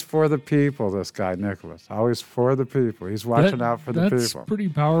always for the people, this guy, Nicholas. Always for the people. He's watching out for the people. That's pretty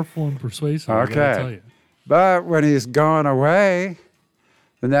powerful and persuasive, I okay. gotta tell you. But when he's going away,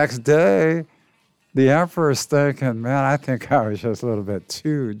 the next day, the emperor's thinking, man, I think I was just a little bit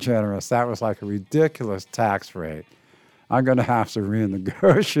too generous. That was like a ridiculous tax rate. I'm going to have to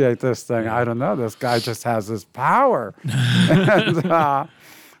renegotiate this thing. I don't know. This guy just has this power. And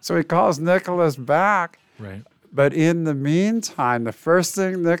so he calls Nicholas back. Right. But in the meantime, the first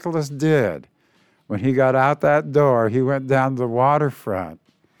thing Nicholas did when he got out that door, he went down the waterfront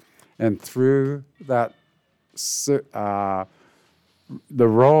and threw that the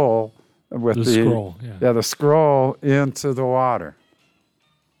roll with the scroll, the scroll into the water.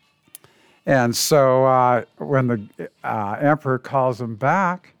 And so when the emperor calls him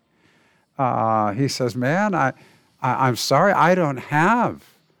back, he says, man, I'm sorry, I don't have.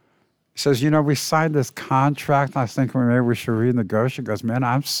 He says, we signed this contract, and I was thinking maybe we should renegotiate. He goes, man,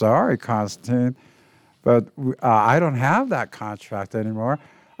 I'm sorry, Constantine, but I don't have that contract anymore.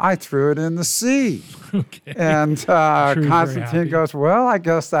 I threw it in the sea. Okay. And Sure, Constantine goes, well, I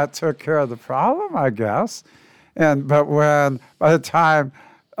guess that took care of the problem, I guess. But by the time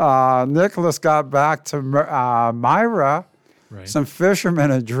Nicholas got back to Myra, right. some fishermen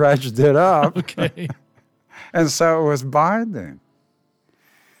had dredged it up. Okay. And so it was binding.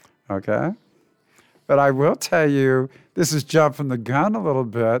 Okay? But I will tell you, this is jumping the gun a little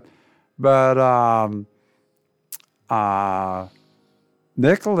bit, but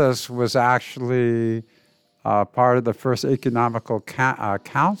Nicholas was actually part of the first economical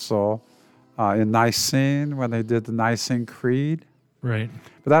council in Nicene when they did the Nicene Creed. Right.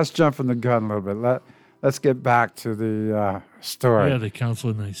 But that's jumping the gun a little bit. let's get back to the story. Yeah, the Council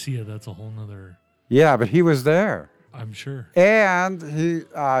of Nicaea. That's a whole nother. Yeah, but he was there. I'm sure. And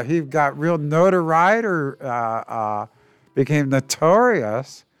he got real notoriety, became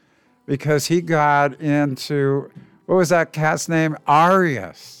notorious because he got into, what was that cat's name?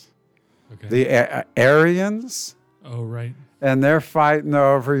 Arius. Okay. The Arians. Oh, right. And they're fighting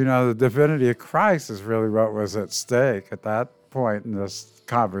over, the divinity of Christ is really what was at stake at that point in this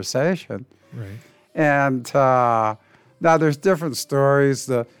conversation. Right. And now there's different stories.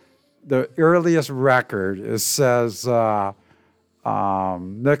 The earliest record says Nicholas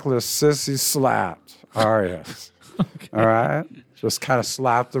sissy slapped Arius. Okay. All right? Just kind of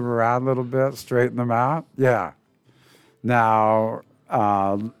slapped him around a little bit, straightened him out. Yeah. Now,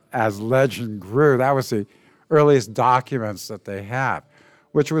 as legend grew, that was the earliest documents that they have,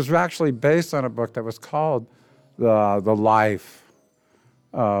 which was actually based on a book that was called The Life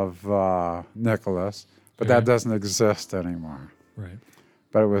of Nicholas, but that doesn't exist anymore. Right.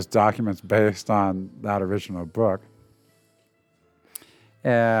 But it was documents based on that original book.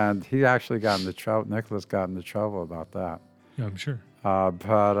 And he actually got into trouble, Nicholas got into trouble about that. Yeah, I'm sure.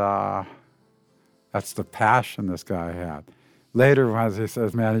 But that's the passion this guy had. Later ones, he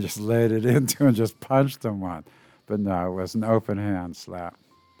says, man, he just laid it into him and just punched him one. But no, it was an open hand slap.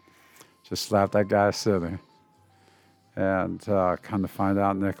 Just slapped that guy sitting. And come to find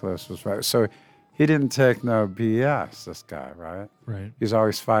out Nicholas was right. So he didn't take no BS, this guy, right? Right. He's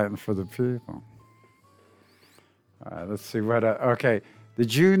always fighting for the people. All right, let's see what. Okay,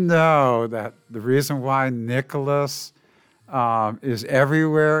 did you know that the reason why Nicholas is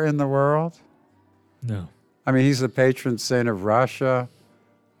everywhere in the world? No. I mean, he's the patron saint of Russia,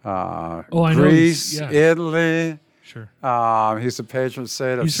 I know. Greece, Yeah. Italy. Sure. He's the patron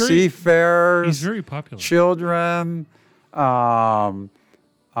saint of He's very- seafarers, He's very popular. children,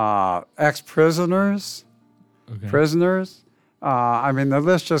 ex-prisoners, Okay. prisoners. I mean, the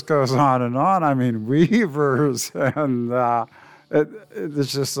list just goes on and on. I mean, weavers, and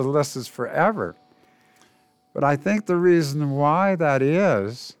it's just the list is forever. But I think the reason why that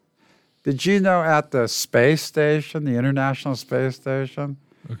is, did you know at the space station, the International Space Station,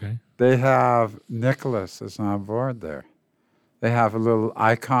 Okay. they have Nicholas is on board there. They have a little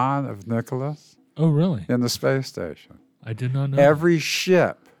icon of Nicholas Oh, really? in the space station. I did not know. Every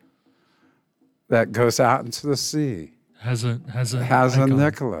ship that goes out into the sea has a has a icon.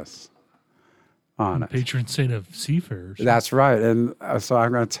 Nicholas on it. Patron saint of seafarers. That's right. And so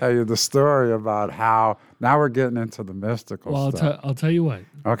I'm going to tell you the story about how, now we're getting into the mystical Well, stuff. I'll tell you what.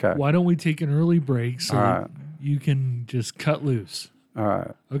 Okay. Why don't we take an early break so All that right. you can just cut loose? All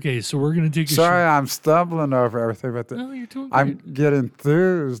right. Okay, so we're going to take a Sorry, I'm stumbling over everything, but No, you're doing great. I'm getting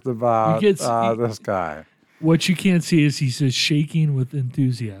enthused about You get- this guy. What you can't see is he says shaking with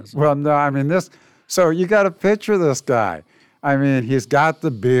enthusiasm. Well, no, I mean this. So you got to picture this guy. I mean, he's got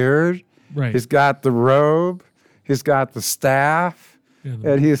the beard. Right. He's got the robe. He's got the staff. Yeah,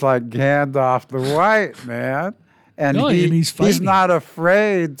 And he's like Gandalf the White, man. And, No, and he's fighting. not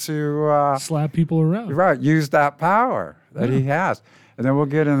afraid to slap people around. use that power that he has. And then we'll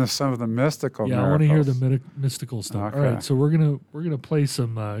get into some of the mystical Yeah, miracles. I want to hear the mystical stuff. All Okay. right, so we're gonna play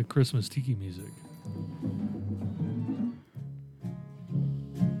some Christmas tiki music.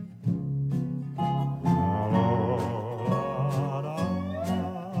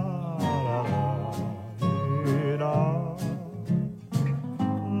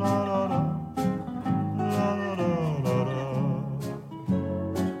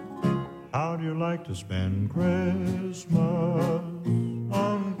 How do you like to spend Christmas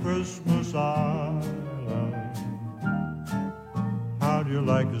on Christmas Island? How do you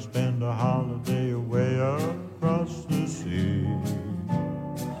like to spend a holiday away across the sea?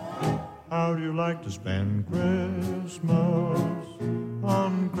 How do you like to spend Christmas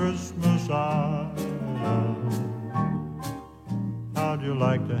on Christmas Island? How do you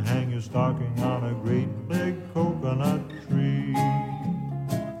like to hang your stocking on a great big coconut tree?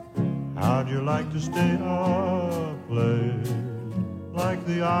 How'd you like to stay up late like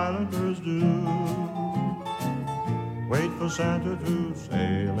the islanders do? Wait for Santa to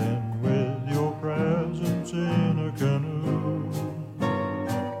sail in with your presents in a canoe.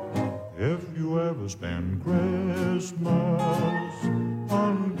 If you ever spend Christmas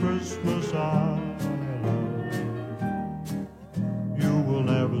on Christmas Island, you will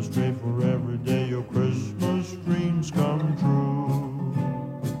never stray, for every day your Christmas dreams come true.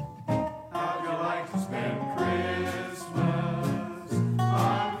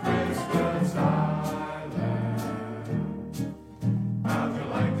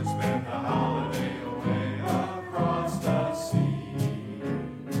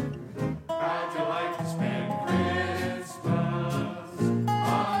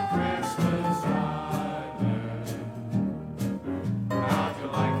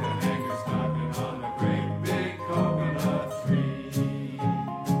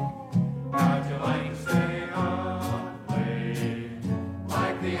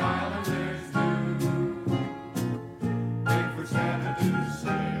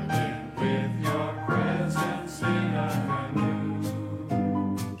 sailing with your presents in a canoe.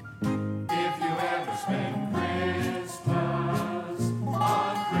 If you ever spend Christmas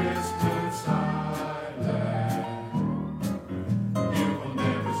on Christmas Island, you will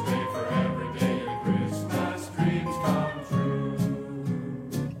never stay for every day your Christmas dreams come true.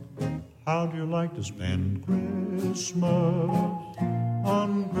 How do you like to spend Christmas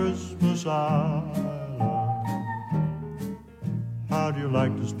on Christmas Island? How do you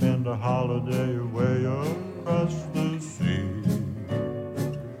like to spend a holiday away across the sea?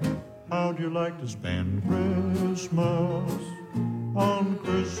 How do you like to spend Christmas on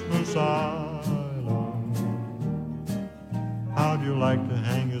Christmas Island? How do you like to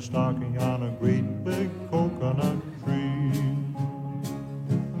hang your stocking on a great big coconut tree?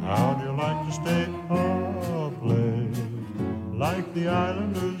 How do you like to stay up late like the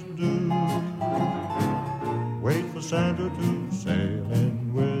islanders do? Wait for Santa to sail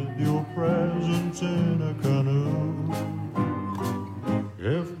in with your presents in a canoe.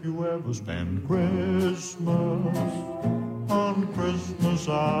 If you ever spend Christmas on Christmas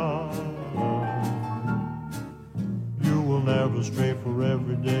Island, you will never stray, for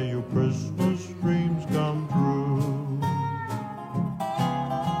every day your Christmas dreams come true.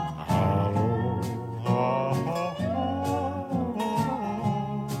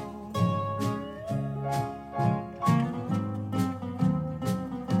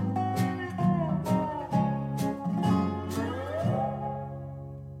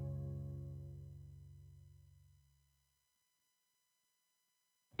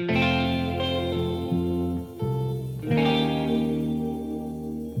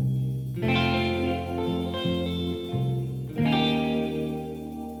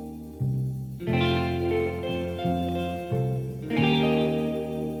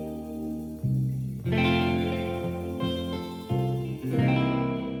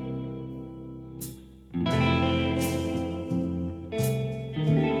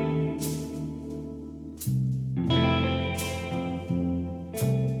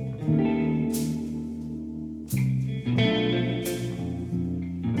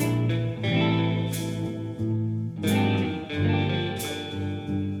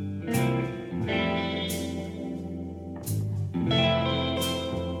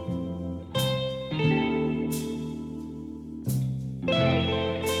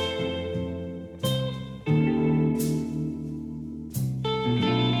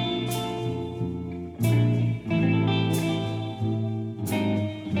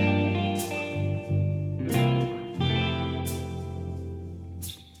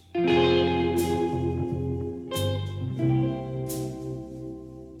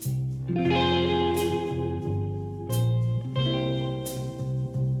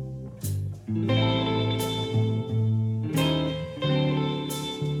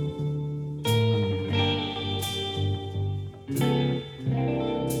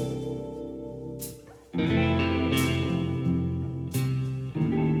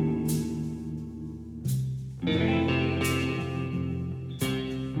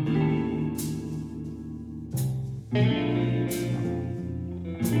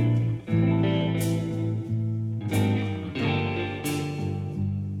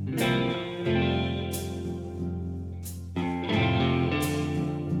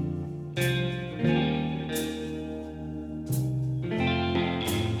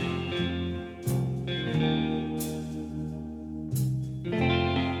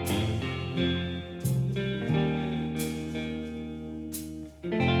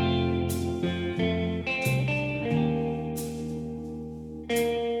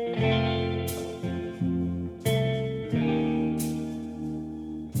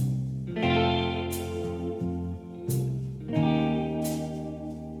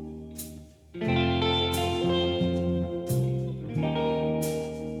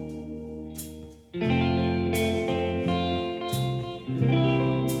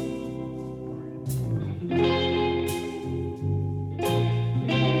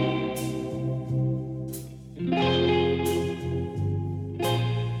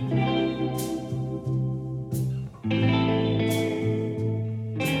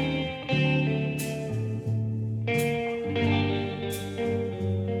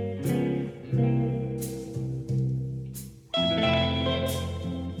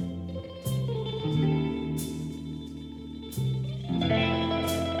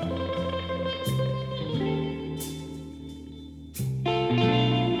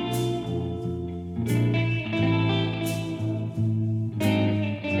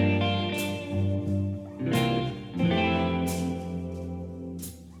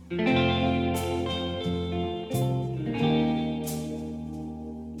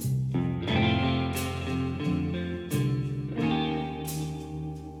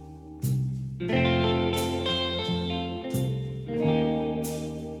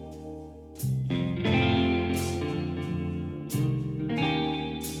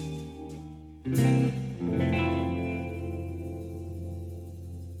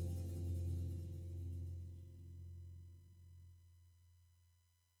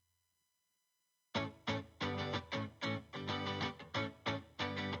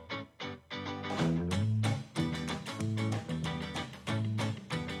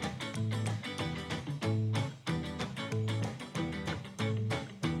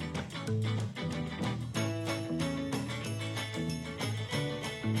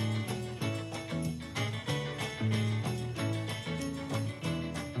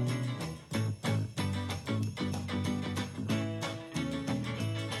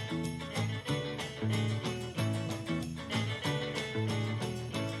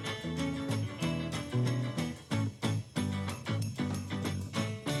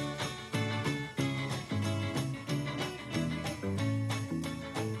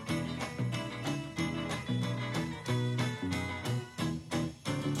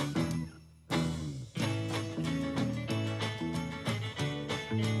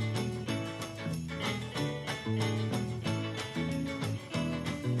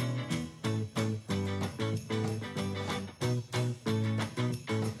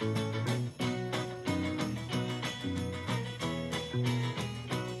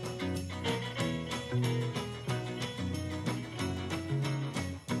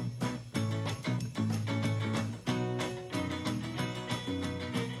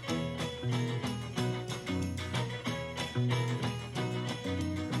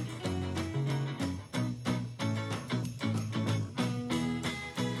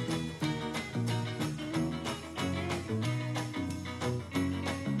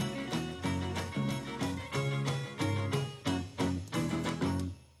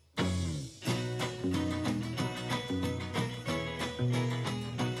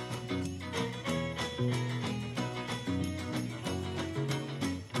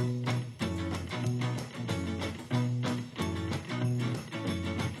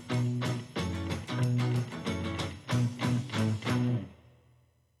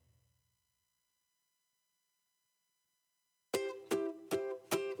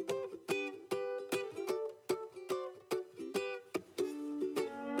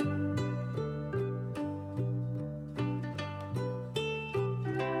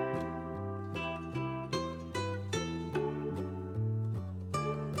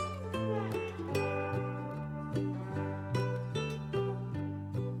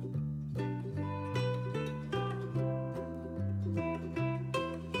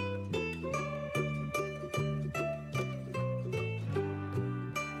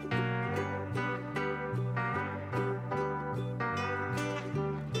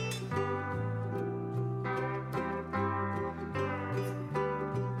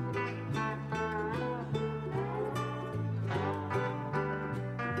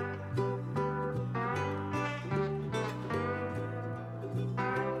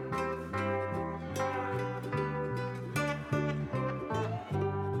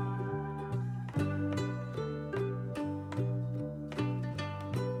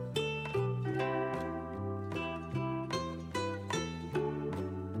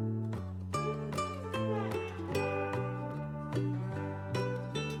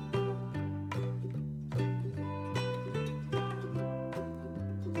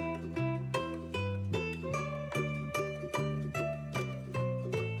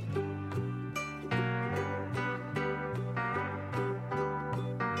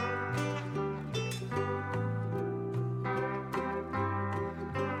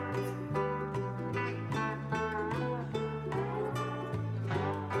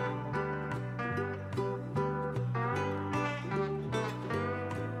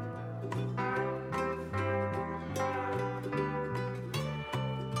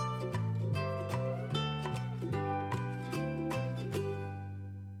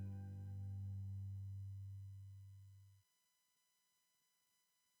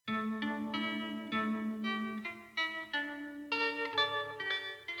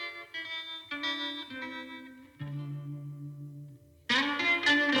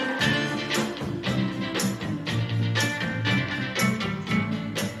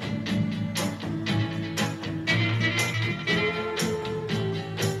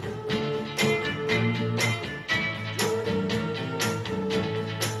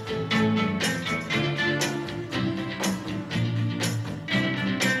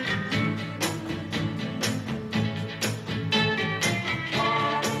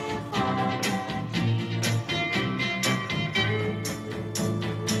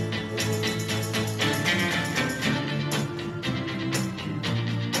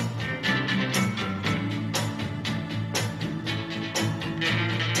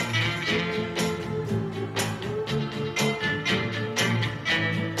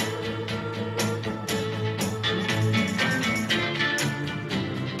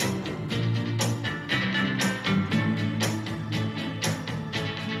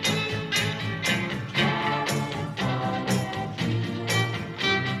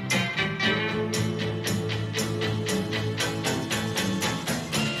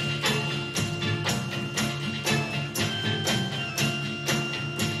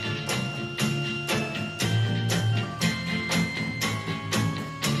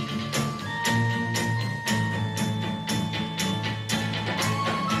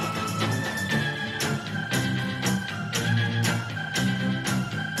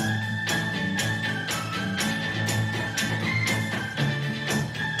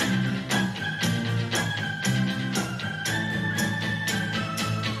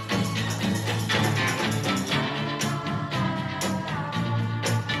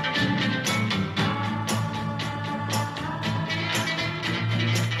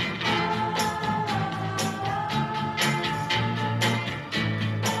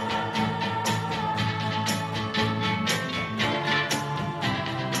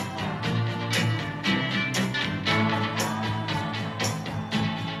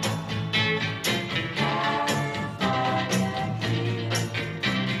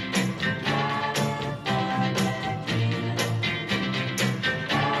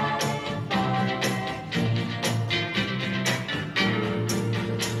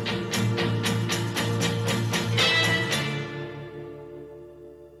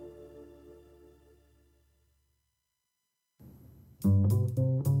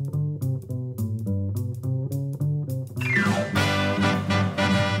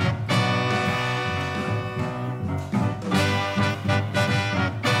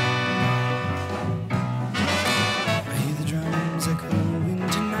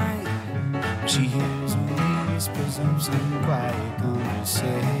 She hears only whispers of some quiet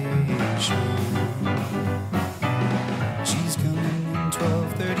conversation. She's coming in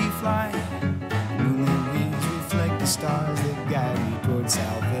 12:30 flight. Moonlit wings reflect the stars that guide me towards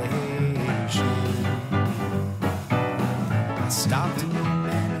salvation. I stopped an old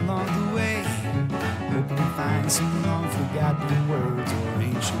man along the way, hoping to find some long forgotten words or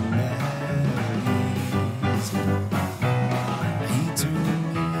ancient melodies. He turned to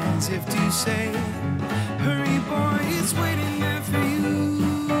me as if to say, hurry boy, it's waiting there for you.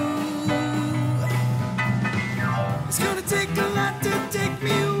 It's gonna take a lot to take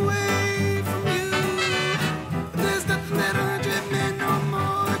me away from you. There's nothing that 100 men or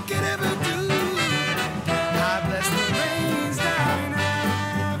more could ever do. I bless the rains down in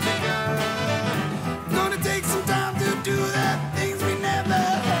Africa. It's gonna take some time to do the things we never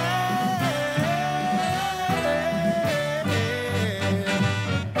had.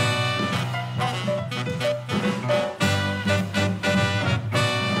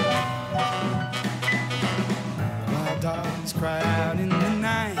 Wild dogs cry out in the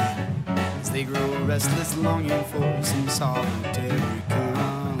night as they grow restless, longing for some solitary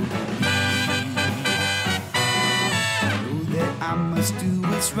company. Know that I must do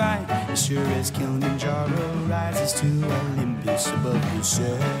what's right, as sure as Kilimanjaro rises to Olympus above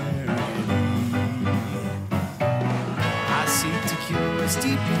Yosemite. I seek to cure what's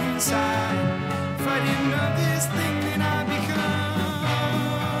deep inside, fighting of this thing that I become.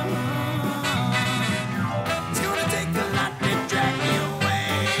 It's gonna take a lot to drag me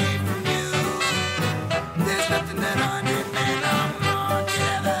away from you. There's nothing that 100 men or more could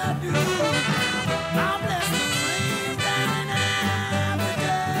ever do. I'll bless the rains down in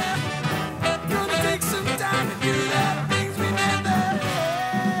Africa. Gonna take some time to do the things we never had.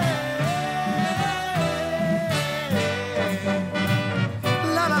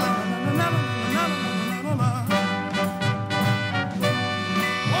 La la la la la la la la la.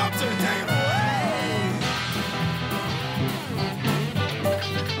 Walter, take it away.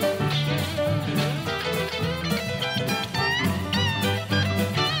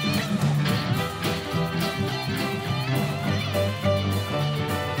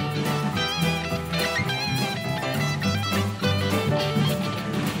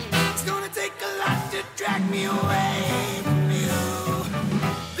 It's gonna take a lot to drag me away from you.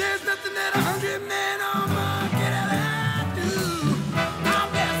 There's nothing that 100 men or more could ever do. I'll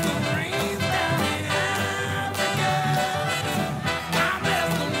bless the rains down in Africa. I'll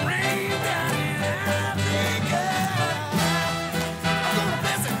bless the rains down in Africa. I'm gonna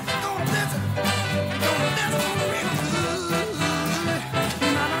bless it, gonna bless it, gonna bless it real good.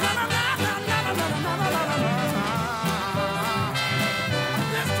 Na na na na na na na na na na na na na.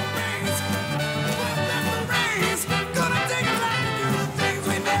 Bless the rains, bless the rains. Gonna take a lot to do the things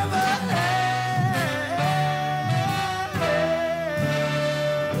we never had.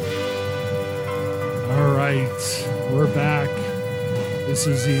 All right, we're back. This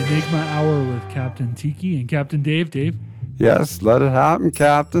is the Enigma Hour with Captain Tiki and Captain Dave. Dave? Yes, let it happen,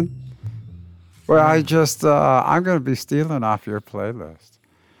 Captain. Well, I'm going to be stealing off your playlist.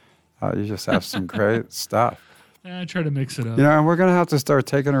 You just have some great stuff. I try to mix it up. You know, and we're going to have to start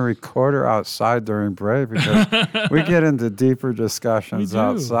taking a recorder outside during break because we get into deeper discussions We do.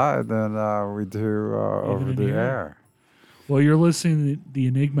 outside than we do over in the here. air. Well, you're listening to the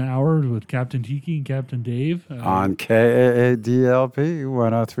Enigma Hour with Captain Tiki and Captain Dave. On KAADLP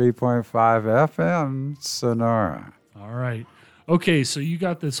 103.5 FM, Sonora. All right. Okay, so you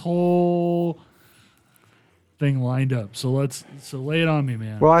got this whole thing lined up. So lay it on me,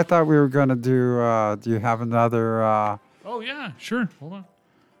 man. Well, I thought we were going to do you have another? Oh, yeah, sure. Hold on.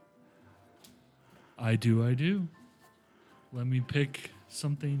 I do. Let me pick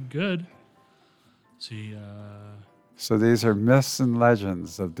something good. See, So these are myths and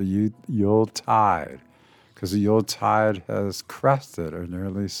legends of the Yule Tide, because the Yule Tide has crested, or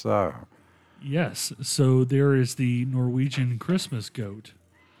nearly so. yes. So there is the Norwegian Christmas goat.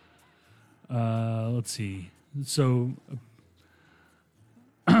 Let's see. So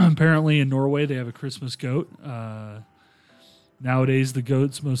apparently in Norway they have a Christmas goat. Nowadays, the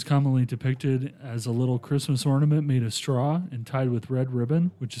goat's most commonly depicted as a little Christmas ornament made of straw and tied with red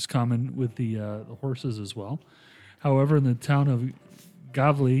ribbon, which is common with the horses as well. However, in the town of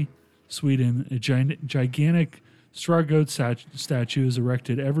Gavle, Sweden, a gigantic straw goat statue is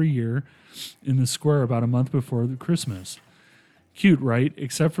erected every year in the square about a month before the Christmas. Cute, right?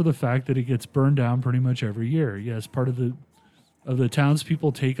 Except for the fact that it gets burned down pretty much every year. Yes, part of the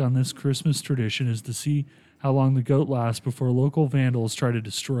townspeople take on this Christmas tradition is to see how long the goat lasts before local vandals try to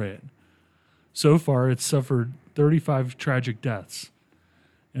destroy it. So far, it's suffered 35 tragic deaths.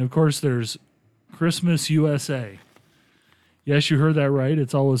 And of course, there's Christmas USA. Yes, you heard that right.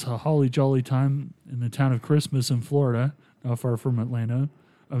 It's always a holly jolly time in the town of Christmas in Florida, not far from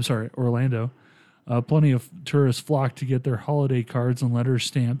Orlando. Plenty of tourists flock to get their holiday cards and letters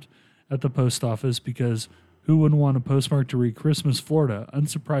stamped at the post office because who wouldn't want a postmark to read Christmas, Florida?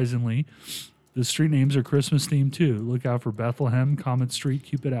 Unsurprisingly, the street names are Christmas themed too. Look out for Bethlehem, Comet Street,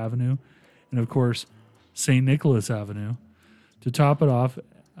 Cupid Avenue, and of course, St. Nicholas Avenue. To top it off,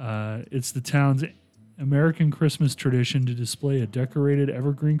 it's the town's American Christmas tradition to display a decorated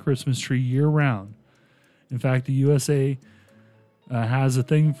evergreen Christmas tree year-round. In fact, the USA has a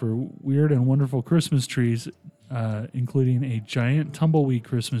thing for weird and wonderful Christmas trees, including a giant tumbleweed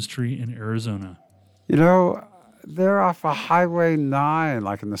Christmas tree in Arizona. You know, they're off of Highway 9,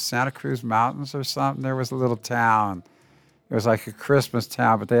 like in the Santa Cruz Mountains or something. There was a little town. It was like a Christmas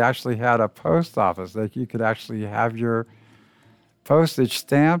town, but they actually had a post office that you could actually have your postage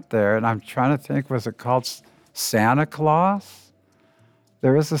stamped there. And I'm trying to think, was it called Santa Claus?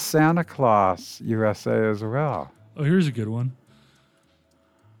 There is a Santa Claus USA as well. Oh, here's a good one.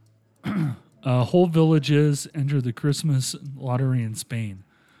 Whole villages enter the Christmas lottery in Spain.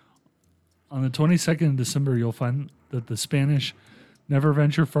 On the 22nd of December, you'll find that the Spanish never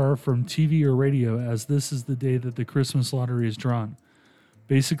venture far from TV or radio, as this is the day that the Christmas lottery is drawn.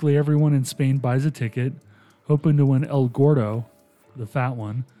 Basically, everyone in Spain buys a ticket, hoping to win El Gordo, the fat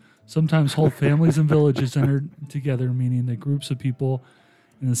one. Sometimes whole families and villages enter together, meaning that groups of people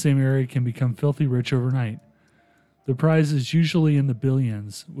in the same area can become filthy rich overnight. The prize is usually in the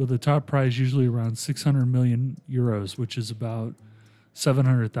billions, with the top prize usually around 600 million euros, which is about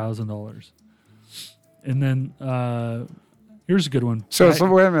 $700,000. And then here's a good one. So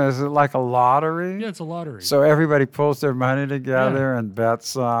wait a minute, is it like a lottery? Yeah, it's a lottery. So everybody pulls their money together and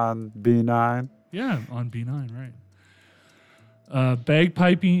bets on B9? Yeah, on B9, right.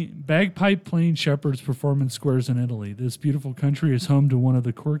 Bagpipe playing shepherds perform in squares in Italy. This beautiful country is home to one of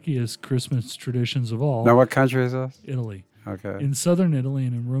the quirkiest Christmas traditions of all. Now, what country is this? Italy. Okay. In southern Italy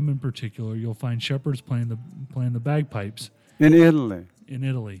and in Rome in particular, you'll find shepherds playing the bagpipes. In Italy? In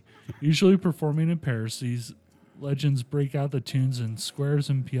Italy. Usually performing in pairs, these legends break out the tunes in squares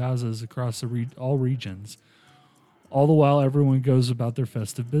and piazzas across all regions. All the while, everyone goes about their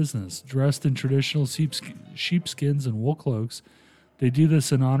festive business. Dressed in traditional sheepskins and wool cloaks, they do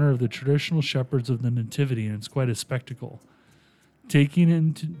this in honor of the traditional shepherds of the Nativity, and it's quite a spectacle. Talking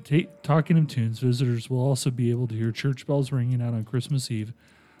in tunes, visitors will also be able to hear church bells ringing out on Christmas Eve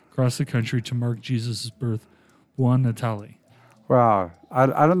across the country to mark Jesus' birth, Buon Natale. Wow. I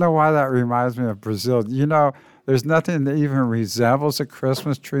don't know why that reminds me of Brazil. You know, there's nothing that even resembles a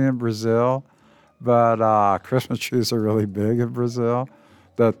Christmas tree in Brazil, but Christmas trees are really big in Brazil.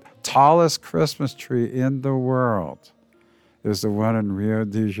 The tallest Christmas tree in the world is the one in Rio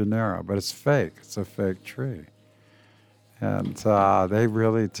de Janeiro, but it's fake. It's a fake tree. And they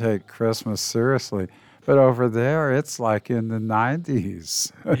really take Christmas seriously. But over there, it's like in the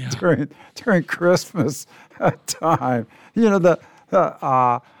 90s during Christmas time. You know, the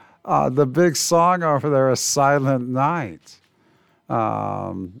big song over there is Silent Night.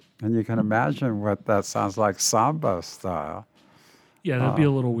 And you can imagine what that sounds like, samba style. Yeah, that'd be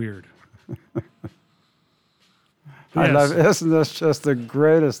a little weird. Isn't this just the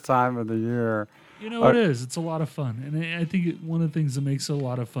greatest time of the year? You know, it is. It's a lot of fun. And I think one of the things that makes it a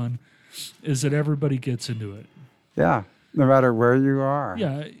lot of fun is that everybody gets into it. Yeah, no matter where you are.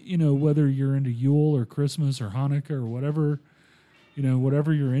 Yeah, you know, whether you're into Yule or Christmas or Hanukkah or whatever, you know,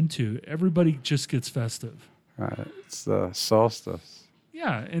 whatever you're into, everybody just gets festive. Right. It's the solstice.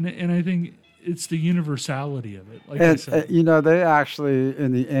 Yeah, and I think it's the universality of it. Like I said. You know, they actually,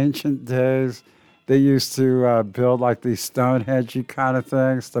 in the ancient days, they used to build like these Stonehenge kind of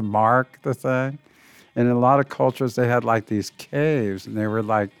things to mark the thing. And in a lot of cultures, they had like these caves, and they were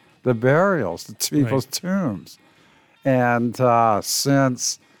like the burials, the people's tombs. And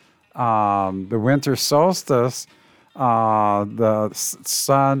since the winter solstice, the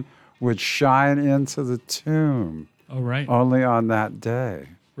sun would shine into the tomb. Oh, right. Only on that day.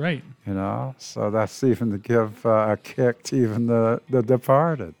 Right. You know, so that's even to give a kick to even the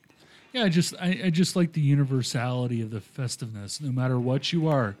departed. Yeah, I just like the universality of the festiveness. No matter what you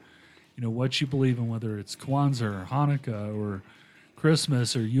are, you know, what you believe in, whether it's Kwanzaa or Hanukkah or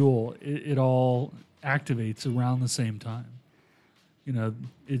Christmas or Yule, it all activates around the same time. You know,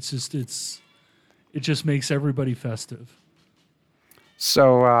 it just makes everybody festive.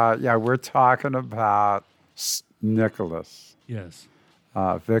 So we're talking about Nicholas. Yes.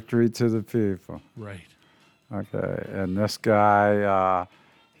 Victory to the people. Right. Okay, and this guy,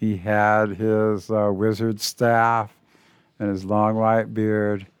 he had his wizard staff and his long white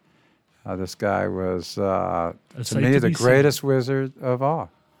beard, This guy was, A to sight me, to the be seen. greatest wizard of all.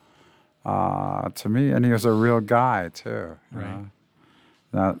 To me, and he was a real guy too. you Right.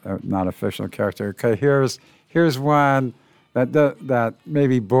 know. Not a fictional character. Okay, here's one that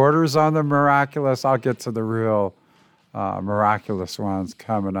maybe borders on the miraculous. I'll get to the real miraculous ones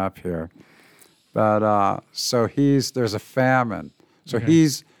coming up here. But so there's a famine. So Okay.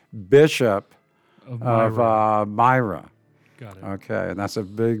 he's bishop Of of Myra. Myra. Got it. Okay, and that's a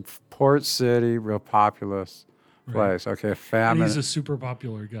big port city, real populous place. Okay, And famine. he's a super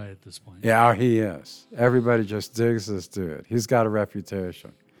popular guy at this point. Yeah, he is. Everybody just digs this dude. He's got a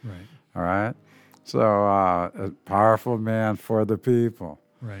reputation. Right. All right. So a powerful man for the people.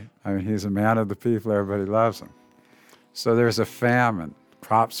 Right. I mean, he's a man of the people. Everybody loves him. So there's a famine.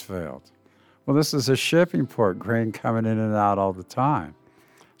 Crops failed. Well, this is a shipping port. Grain coming in and out all the time.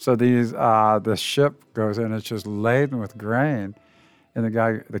 So the ship goes in. It's just laden with grain. And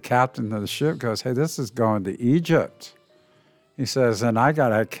the captain of the ship goes, "Hey, this is going to Egypt." He says, "And I got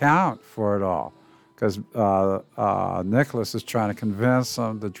to account for it all." Because Nicholas is trying to convince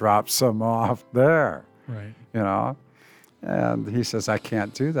him to drop some off there, Right. you know. And he says, "I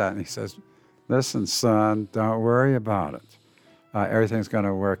can't do that." And he says, "Listen, son, don't worry about it. Everything's going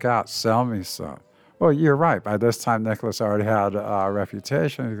to work out. Sell me some." Well, you're right. By this time, Nicholas already had a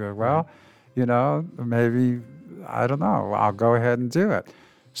reputation. He goes, "Well, maybe, I don't know, I'll go ahead and do it."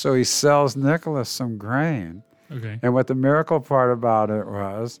 So he sells Nicholas some grain. Okay. And what the miracle part about it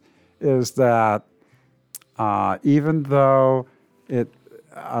is that even though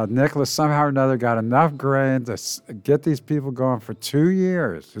Nicholas somehow or another got enough grain to get these people going for 2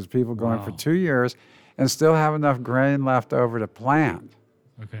 years, Wow. for 2 years, and still have enough grain left over to plant.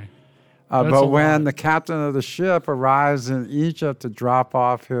 Okay. That's a But when lot. the captain of the ship arrives in Egypt to drop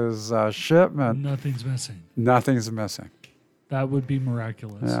off his shipment, Nothing's missing. nothing's missing. That would be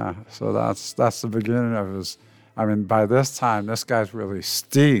miraculous. Yeah, so that's the beginning of his. I mean, by this time, this guy's really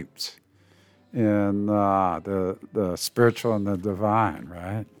steeped in the spiritual and the divine,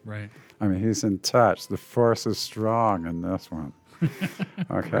 right? Right. I mean, he's in touch. The force is strong in this one.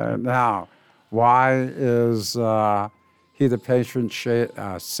 Okay, now, why is he the patron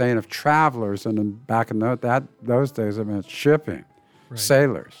saint of travelers? And then back in those days, it meant shipping, Right.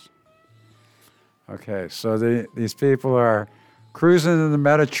 sailors. Okay, so these people are cruising in the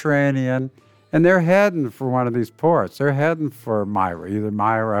Mediterranean, and they're heading for one of these ports. They're heading for Myra, either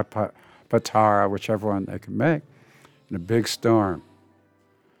Myra, Patara, whichever one they can make. And a big storm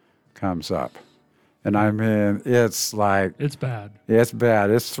comes up. And I mean, it's like, It's bad. it's bad.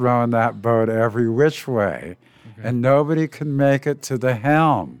 It's throwing that boat every which way. Okay. And nobody can make it to the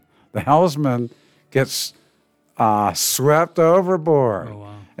helm. The helmsman gets swept overboard. Oh,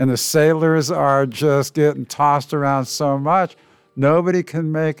 wow. And the sailors are just getting tossed around so much, nobody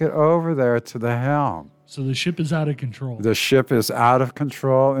can make it over there to the helm. So the ship is out of control. The ship is out of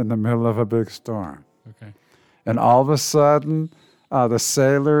control in the middle of a big storm. Okay. And all of a sudden, the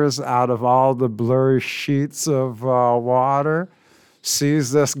sailors, out of all the blurry sheets of water,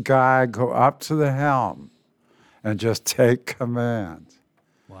 sees this guy go up to the helm and just take command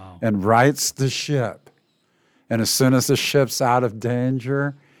Wow. and rights the ship. And as soon as the ship's out of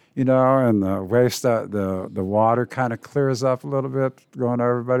danger, and the water kind of clears up a little bit, going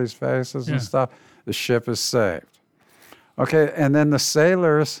over everybody's faces Yeah. and stuff, the ship is saved. Okay, and then the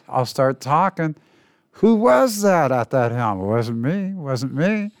sailors all start talking. Who was that at that helm? It wasn't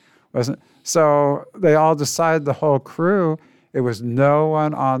me. So they all decide, the whole crew, it was no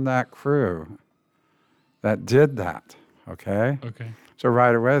one on that crew that did that, okay? Okay. So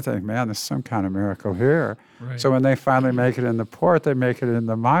right away they think, man, there's some kind of miracle here. Right. So when they finally make it in the port, they make it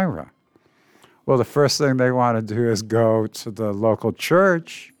into Myra. Well, the first thing they want to do is go to the local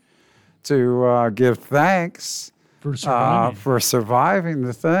church to give thanks For surviving.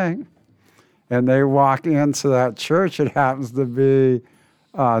 the thing. And they walk into that church. It happens to be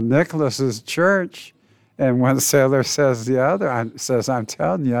Nicholas's church. And one sailor says I'm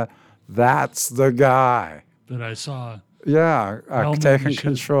telling you, that's the guy. that I saw. Yeah, Helm on the taking ship.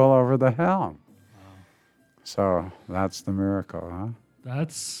 control over the helm. So that's the miracle, huh?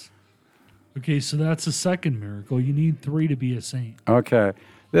 That's okay. So that's the second miracle. You need 3 to be a saint. Okay.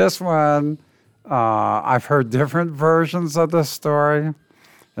 This one, I've heard different versions of the story,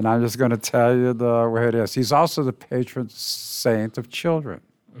 and I'm just going to tell you the way it is. He's also the patron saint of children.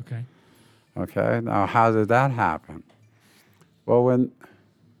 Okay. Okay. Now, how did that happen? Well,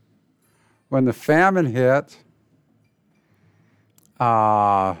 when the famine hit,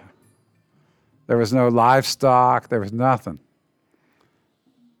 there was no livestock. There was nothing.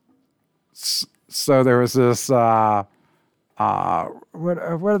 So there was this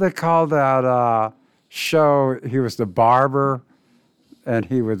what do they call that show? He was the barber, and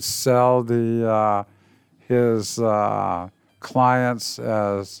he would sell his clients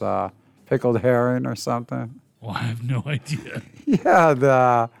as pickled herring or something. Well, I have no idea. Yeah,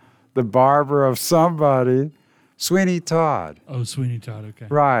 the barber of somebody, Sweeney Todd. Oh, Sweeney Todd. Okay.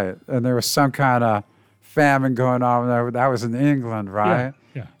 Right, and there was some kind of famine going on there. That was in England, right?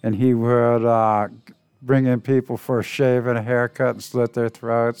 Yeah. And he would bring in people for a shave and a haircut and slit their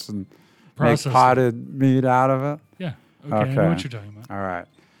throats and Process make it. potted meat out of it. Yeah. Okay. I know what you're talking about. All right.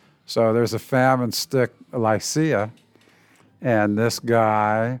 So there's a famine stick, Lycia, and this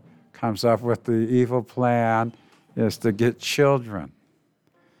guy comes up with the evil plan is to get children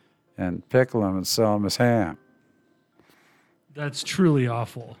and pickle them and sell them as ham. That's truly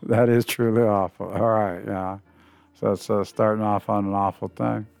awful. That is truly awful. All right, yeah. So it's starting off on an awful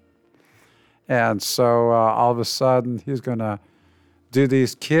thing. And so all of a sudden, he's going to do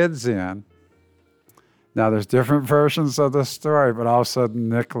these kids in. Now, there's different versions of the story, but all of a sudden,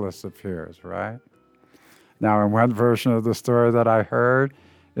 Nicholas appears, right? Now, in one version of the story that I heard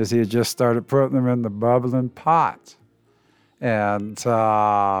is he had just started putting them in the bubbling pot. And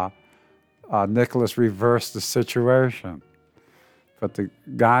Nicholas reversed the situation, put the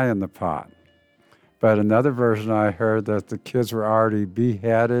guy in the pot. But another version I heard that the kids were already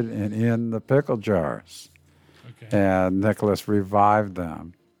beheaded and in the pickle jars. Okay. And Nicholas revived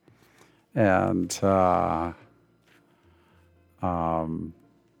them and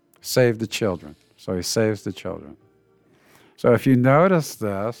saved the children. So he saves the children. So if you notice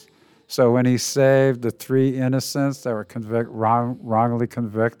this, so when he saved the 3 innocents that were wrongly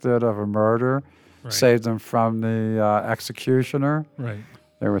convicted of a murder, Right. saved them from the executioner, Right.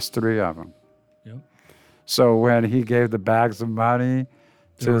 there was 3 of them. Yep. So when he gave the bags of money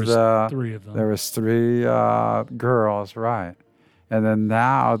There to was 3 of them. there was 3 girls, right? And then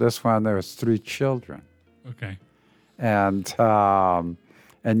now this one there was 3 children, Okay. and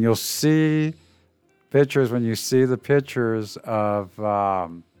you'll see pictures when you see the pictures of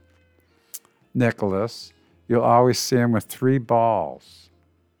Nicholas, you'll always see him with 3 balls,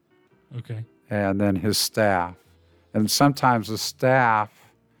 Okay. and then his staff, and sometimes the staff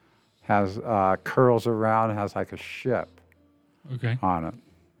has curls around, has like a ship Okay. on it.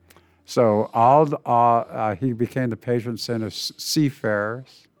 So he became the patron saint of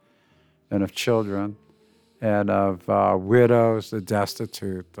seafarers and of children and of widows, the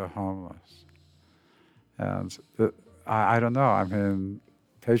destitute, the homeless. And I don't know. I mean,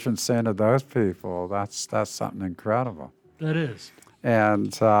 patron saint of those people, that's something incredible. That is.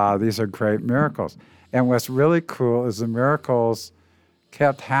 And these are great miracles. And what's really cool is the miracles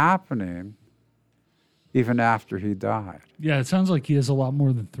kept happening even after he died. Yeah, it sounds like he has a lot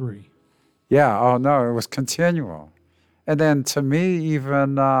more than 3. Yeah, oh no, it was continual. And then to me,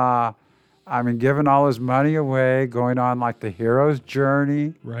 even, giving all his money away, going on like the hero's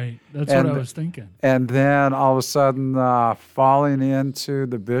journey, Right. That's And- what I was thinking. and then all of a sudden falling into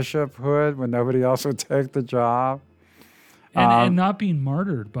the bishophood when nobody else would take the job. And not being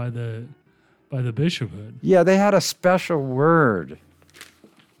martyred by the bishophood. Yeah, they had a special word.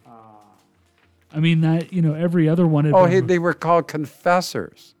 I mean, that, every other one had Oh, been- they were called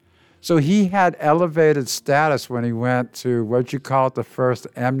confessors. So he had elevated status when he went to what you call it, the first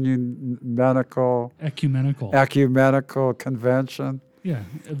ecumenical convention Yeah,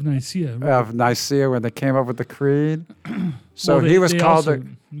 of Nicaea. Right? of Nicaea when they came up with the creed. So Well, he was they called also- a go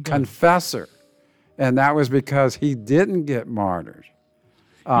ahead. confessor, and that was because he didn't get martyred.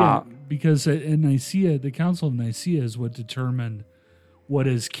 Yeah, because in Nicaea, the Council of Nicaea is what determined what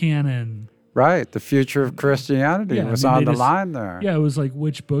is canon. Right, the future of Christianity Yeah, I was mean, on they the just- line there. Yeah, it was like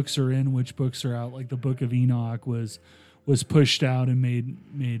which books are in, which books are out. Like the Book of Enoch was pushed out and made.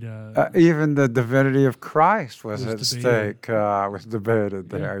 Even the divinity of Christ was at debated. stake, was debated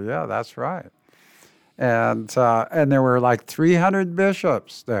there. Yeah, that's right. And there were like 300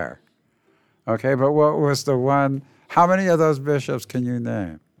 bishops there. Okay, but what was the one? How many of those bishops can you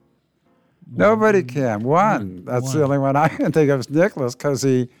name? Nobody can. One. That's the One. only one I can think of is Nicholas, because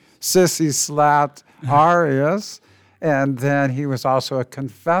he sissy slapped Arius, and then he was also a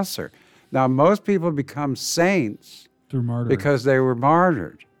confessor. Now, most people become saints through martyr. because they were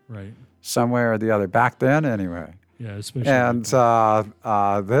martyred Right. some way or the other, back then anyway. Yeah, especially. And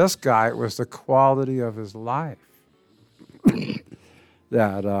this guy, it was the quality of his life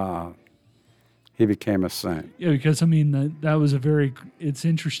that he became a saint. Yeah, because I mean that was it's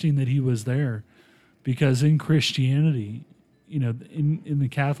interesting that he was there, because in Christianity, in the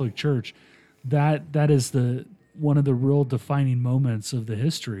Catholic Church, that is one of the real defining moments of the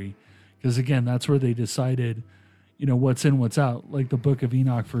history, because again, that's where they decided, what's in, what's out. Like the Book of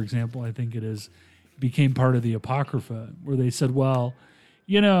Enoch, for example, I think it is, became part of the Apocrypha, where they said, well,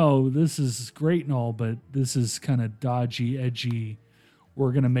 this is great and all, but this is kind of dodgy, edgy.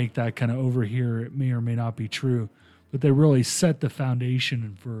 We're going to make that kind of over here. It may or may not be true. But they really set the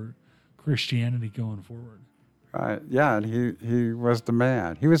foundation for Christianity going forward. Right. Yeah, and he was the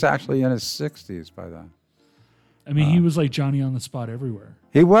man. He was actually in his 60s by then. I mean, he was like Johnny on the spot everywhere.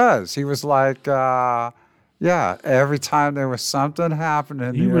 He was. He was like, every time there was something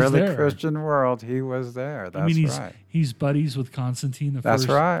happening in the early there. Christian world, he was there. That's right. He's buddies with Constantine, the That's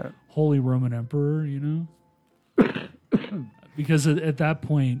first right. Holy Roman Emperor, Because at that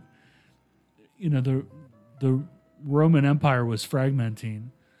point, the Roman Empire was fragmenting.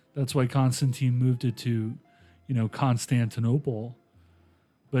 That's why Constantine moved it to, Constantinople.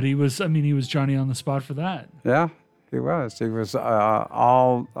 But he was Johnny on the spot for that. Yeah, he was. He was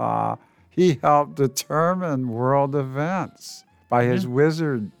he helped determine world events by his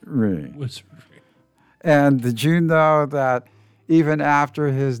wizardry. And did you know that even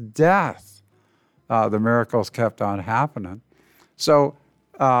after his death, the miracles kept on happening? So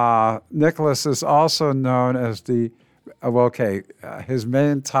Nicholas is also known as his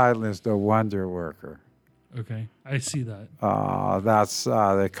main title is the Wonder Worker. Okay, I see that.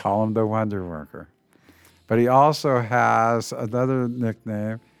 They call him the Wonder Worker. But he also has another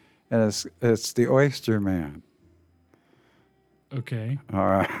nickname, and it's the Oyster Man. Okay. All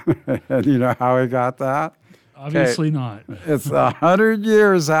right. And you know how he got that? Obviously not. It's 100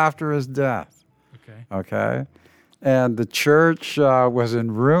 years after his death. Okay. Okay. And the church was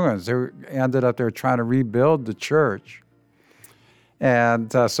in ruins. They were trying to rebuild the church.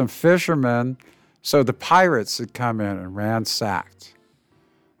 And some fishermen, so the pirates had come in and ransacked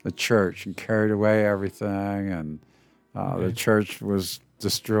the church and carried away everything, and the church was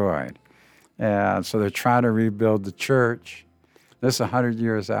destroyed. And so they're trying to rebuild the church. This is 100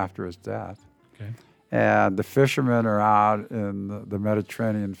 years after his death. Okay. And the fishermen are out in the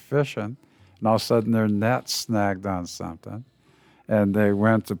Mediterranean fishing, and all of a sudden their net snagged on something. And they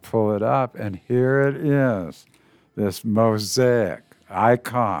went to pull it up, and here it is, this mosaic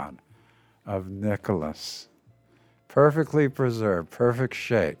icon of Nicholas. Perfectly preserved, perfect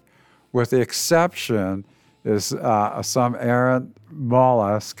shape, with the exception is some errant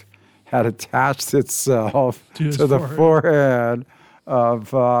mollusk had attached itself to the forehead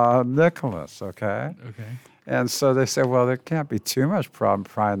of Nicholas, okay? Okay. And so they said, well, there can't be too much problem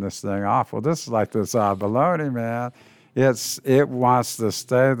prying this thing off. Well, this is like this baloney, man. It wants to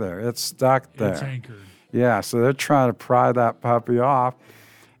stay there. It's stuck there. It's anchored. Yeah, so they're trying to pry that puppy off.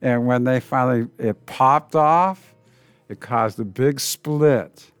 And when it popped off, it caused a big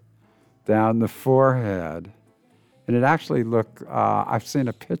split down the forehead. And it actually looked, I've seen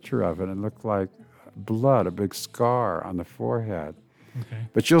a picture of it, and it looked like blood, a big scar on the forehead. Okay.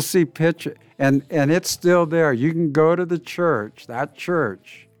 But you'll see picture, and it's still there. You can go to the church, that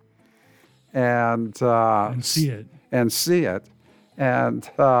church, and see it. And see it. And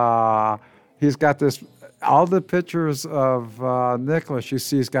he's got this, all the pictures of Nicholas, you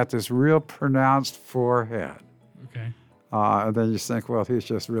see he's got this real pronounced forehead. Okay. And then you think, well, he's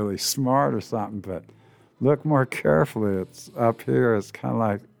just really smart or something, but look more carefully. It's up here. It's kind of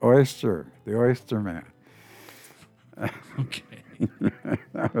like the Oyster Man. Okay.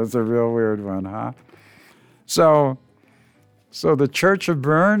 That was a real weird one, huh? So the Church of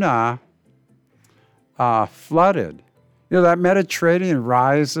Brno flooded. That Mediterranean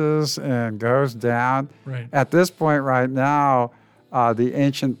rises and goes down. Right. At this point right now, the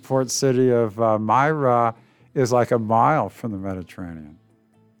ancient port city of Myra is like a mile from the Mediterranean.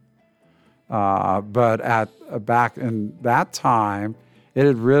 But back in that time, it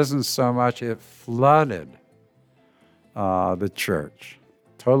had risen so much it flooded the church,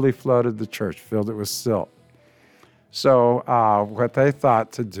 totally flooded the church, filled it with silt. So what they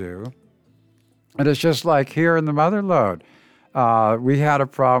thought to do, and it's just like here in the Mother Lode, we had a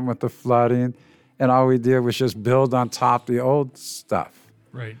problem with the flooding, and all we did was just build on top the old stuff.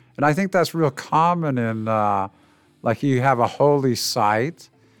 Right. And I think that's real common in, like you have a holy site,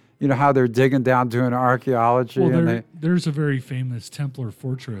 you know how they're digging down doing archaeology. Well, there's a very famous Templar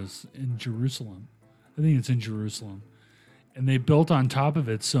fortress in Jerusalem. I think it's in Jerusalem. And they built on top of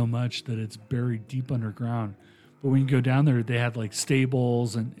it so much that it's buried deep underground. But when you go down there, they had like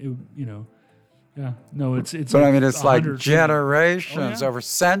stables and, yeah. No, it's. But I mean, it's like 100 generations over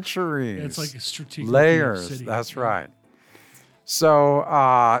centuries. Yeah, it's like a strategic layers. city. That's right. So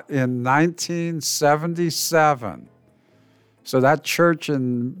in 1977, so that church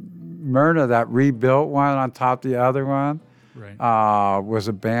in Myrna that rebuilt one on top of the other one, Right. was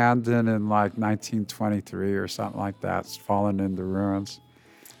abandoned in like 1923 or something like that. It's fallen into ruins.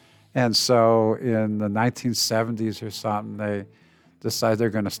 And so in the 1970s or something, they decided they're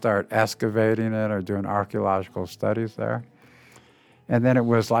going to start excavating it or doing archaeological studies there. And then it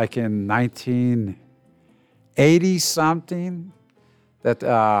was like in 1980 something that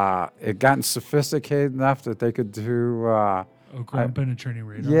it gotten sophisticated enough that they could do ground penetrating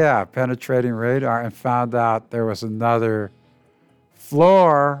radar. yeah, penetrating radar, and found out there was another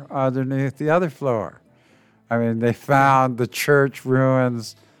floor underneath the other floor. I mean, they found the church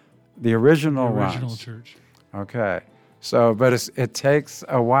ruins, the original ones. church. Okay. So, but it takes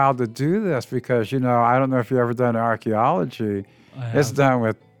a while to do this because, I don't know if you've ever done archaeology. It's done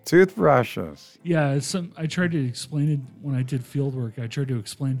with toothbrushes. Yeah, I tried to explain it when I did field work. I tried to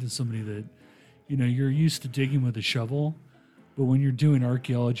explain to somebody that, you're used to digging with a shovel, but when you're doing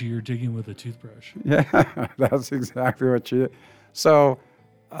archaeology, you're digging with a toothbrush. Yeah, that's exactly what you did. So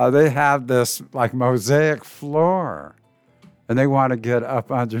they have this like mosaic floor, and they want to get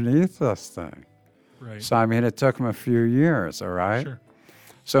up underneath this thing. Right. So I mean, it took them a few years. All right. Sure.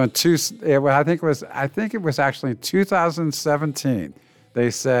 So I think it was actually in 2017. They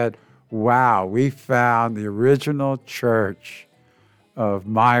said, "Wow, we found the original church of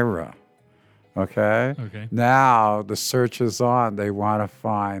Myra." Okay. Okay. Now the search is on. They want to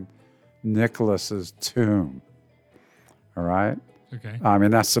find Nicholas's tomb. All right. Okay. I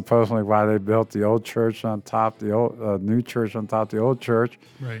mean, that's supposedly why they built the old church on top, the old new church on top of the old church,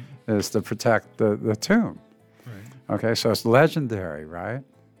 Right. is to protect the tomb. Right. Okay, so it's legendary, right?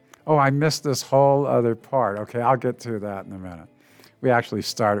 Oh, I missed this whole other part. Okay, I'll get to that in a minute. We actually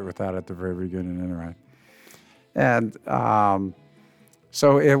started with that at the very beginning anyway. And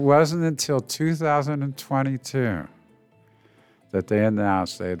so it wasn't until 2022 that they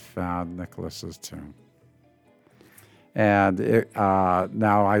announced they had found Nicholas's tomb. And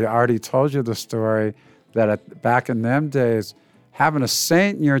now I already told you the story that back in them days, having a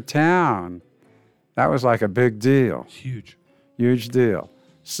saint in your town, that was like a big deal. Huge. Huge deal.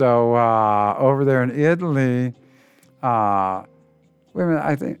 So over there in Italy, wait a minute,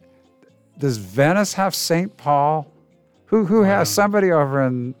 I think, does Venice have St. Paul? Who has somebody over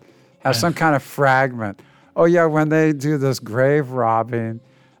and has some kind of fragment? Oh yeah, when they do this grave robbing,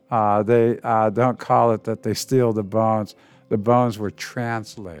 they don't call it that they steal the bones. The bones were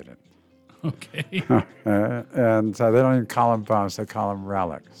translated. Okay. And they don't even call them bones, they call them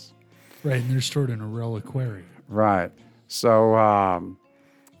relics. Right, and they're stored in a reliquary. Right. So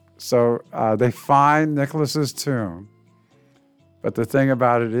they find Nicholas's tomb, but the thing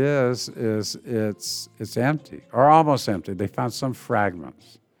about it is it's empty, or almost empty. They found some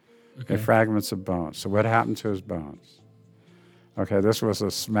fragments. Okay. Fragments of bones. So what happened to his bones? Okay, this was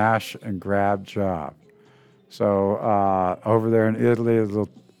a smash and grab job. So over there in Italy, there's a little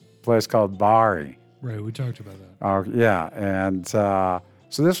place called Bari. Right, we talked about that. Oh, yeah. And so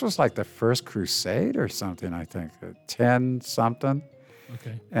this was like the first crusade or something, I think, 10-something.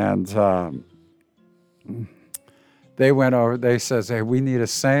 Okay. And they went over, they says, hey, we need a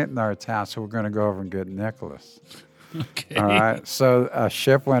saint in our town, so we're going to go over and get Nicholas. Okay. All right. So a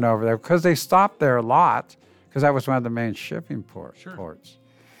ship went over there because they stopped there a lot because that was one of the main shipping ports.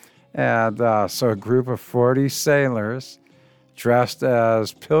 And so a group of 40 sailors dressed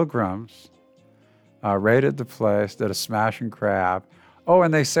as pilgrims raided the place, did a smash and grab. Oh,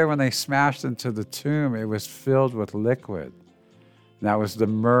 and they say when they smashed into the tomb, it was filled with liquid. And that was the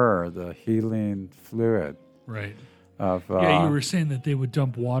myrrh, the healing fluid. Right. Of, yeah, you were saying that they would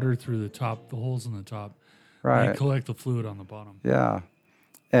dump water through the top, the holes in the top. Right. And collect the fluid on the bottom. Yeah.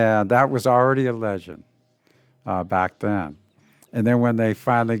 And that was already a legend back then. And then when they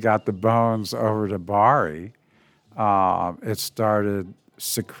finally got the bones over to Bari, it started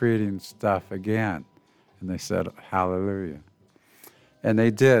secreting stuff again. And they said, hallelujah. And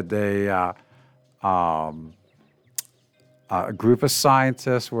they did. They, a group of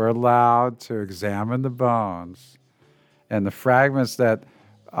scientists were allowed to examine the bones. And the fragments that,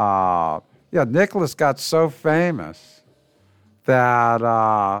 Nicholas got so famous that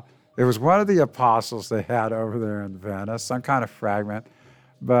it was one of the apostles they had over there in Venice, some kind of fragment,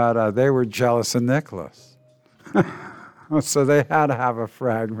 but they were jealous of Nicholas. So they had to have a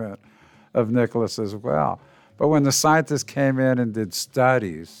fragment of Nicholas as well. But when the scientists came in and did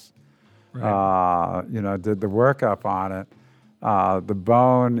studies, Right. Did the workup on it, the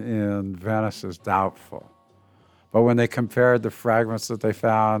bone in Venice is doubtful. But when they compared the fragments that they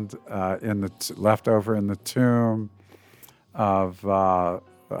found left over in the tomb of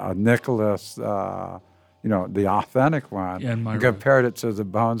Nicholas, the authentic one, Yeah, and compared it to the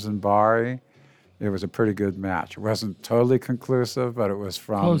bones in Bari, it was a pretty good match. It wasn't totally conclusive, but it was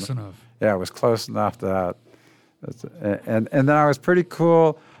from Close enough. Yeah, it was close enough that. And then I was pretty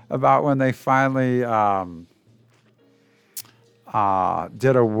cool about when they finally did a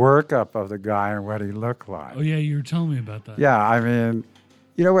workup of the guy and what he looked like. Oh yeah, you were telling me about that. Yeah, I mean,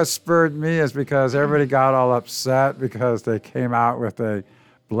 you know what spurred me is because everybody got all upset because they came out with a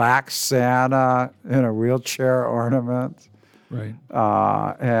black Santa in a wheelchair ornament. Right.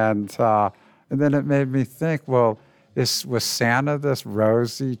 And then it made me think, well, was Santa this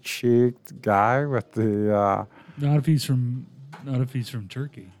rosy-cheeked guy with the? Not if he's from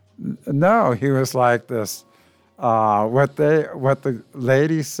Turkey. No, he was like this. What the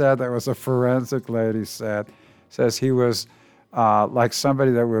lady said, that was a forensic lady says he was like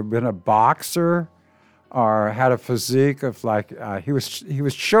somebody that would have been a boxer or had a physique of like he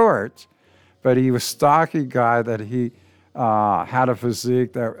was short, but he was stocky guy that he had a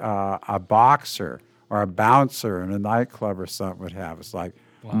physique that a boxer or a bouncer in a nightclub or something would have. It's like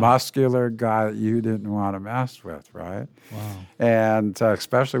muscular guy that you didn't want to mess with, right? Wow. And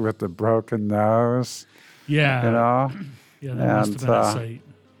especially with the broken nose, Yeah. you know. Yeah, that must have been a sight.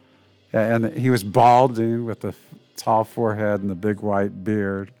 Yeah, and he was balding with the tall forehead and the big white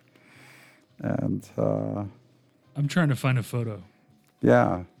beard. And I'm trying to find a photo.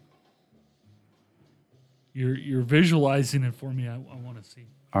 yeah. You're visualizing it for me. I want to see.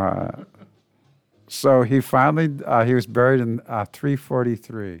 All right. So he finally, he was buried in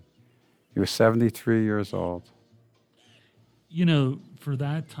 343. He was 73 years old. You know, for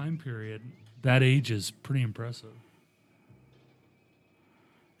that time period, that age is pretty impressive.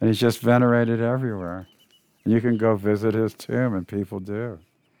 And he's just venerated everywhere. And you can go visit his tomb, and people do.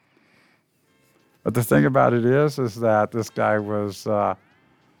 But the thing about it is that this guy was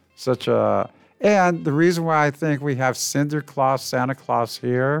such a... And the reason why I think we have Cinder Claus, Santa Claus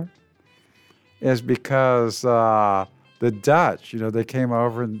here, is because the Dutch, you know, they came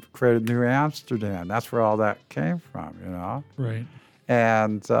over and created New Amsterdam. That's where all that came from, you know? Right.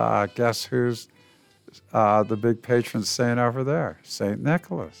 And guess who's the big patron saint over there? St.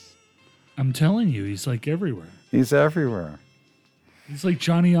 Nicholas. I'm telling you, he's like everywhere. He's everywhere. He's like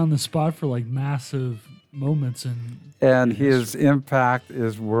Johnny on the spot for like massive moments and his impact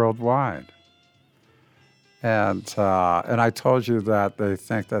is worldwide. And I told you that they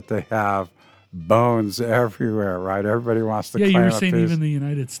think that they have bones everywhere, right? Everybody wants to claim you were a saying piece. even the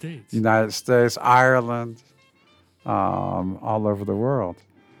United States. United States, Ireland, all over the world.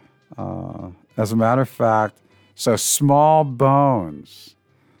 As a matter of fact, so small bones.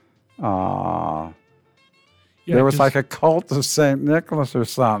 There was like a cult of St. Nicholas or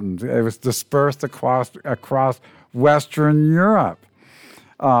something. It was dispersed across Western Europe.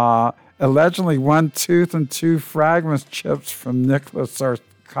 Allegedly, one tooth and two fragments chips from Nicholas'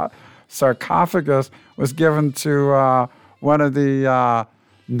 sarcophagus was given to one of the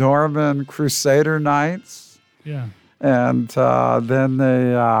Norman Crusader knights. Yeah. And then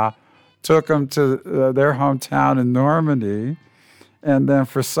they took him to their hometown in Normandy. And then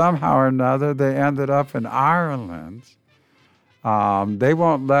for somehow or another, they ended up in Ireland. They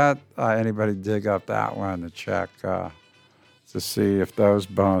won't let anybody dig up that one to check to see if those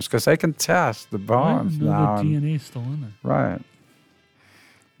bones, because they can test the bones now. The DNA's still in there. Right.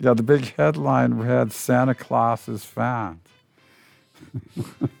 Yeah, the big headline read, Santa Claus is found.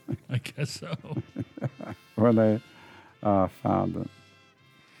 I guess so. When they found it.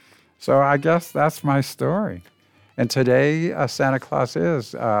 So I guess that's my story. And today, Santa Claus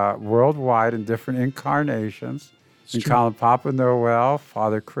is worldwide in different incarnations. You can call him Papa Noel,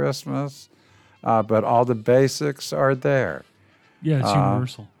 Father Christmas, but all the basics are there. Yeah, it's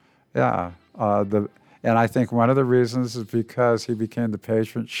universal. Yeah. And I think one of the reasons is because he became the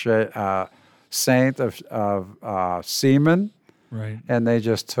patron saint of seamen. Right. And they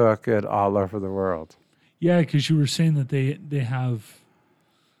just took it all over the world. Yeah, because you were saying that they have...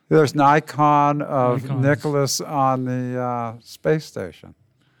 There's an icon of Icons. Nicholas on the space station.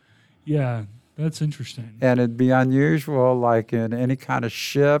 Yeah, that's interesting. And it'd be unusual, like in any kind of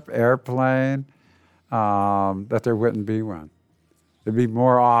ship, airplane, that there wouldn't be one. It'd be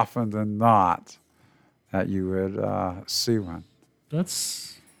more often than not that you would see one.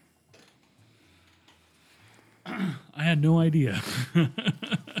 That's... I had no idea. All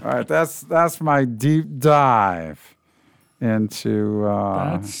right, that's my deep dive into...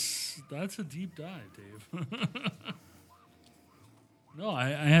 That's a deep dive, Dave. No, I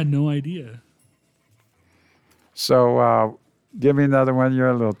had no idea. So give me another one of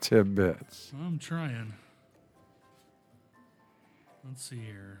your little tidbits. I'm trying. Let's see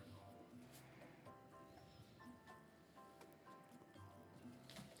here.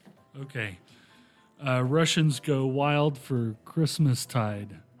 Okay. Russians go wild for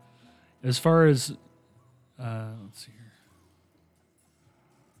Christmastide. As far as, let's see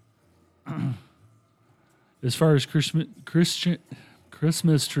here. As far as Christmas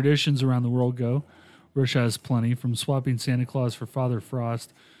traditions around the world go, Russia has plenty, from swapping Santa Claus for Father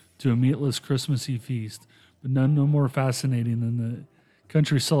Frost to a meatless Christmassy feast, but none no more fascinating than the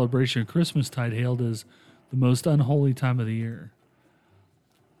country's celebration of Christmastide, hailed as the most unholy time of the year.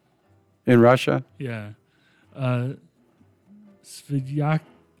 In Russia? Yeah.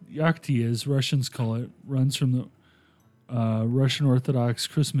 Svyatky, as Russians call it, runs from the Russian Orthodox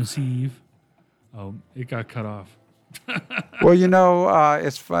Christmas Eve. Oh, it got cut off. Well,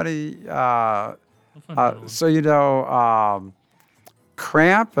 it's funny.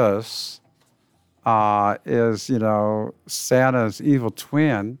 Krampus is, Santa's evil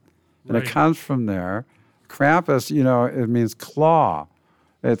twin, and it comes from there. Krampus, it means claw.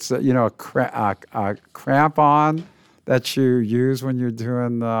 It's, a crampon that you use when you're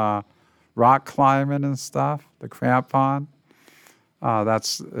doing the rock climbing and stuff, the crampon.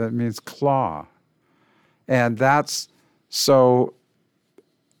 It means claw. And St.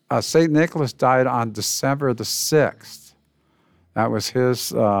 Nicholas died on December the 6th. That was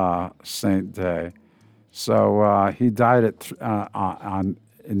his saint day. So he died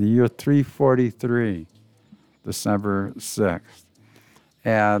in the year 343, December 6th.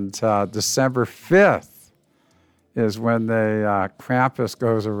 And December 5th is when Krampus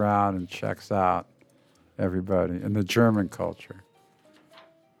goes around and checks out everybody in the German culture.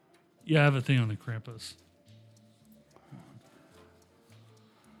 Yeah, I have a thing on the Krampus.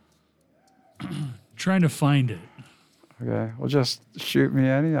 Trying to find it. Okay, well, just shoot me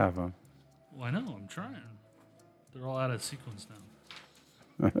any of them. Well, I know, I'm trying. They're all out of sequence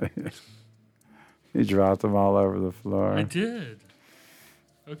now. You dropped them all over the floor. I did.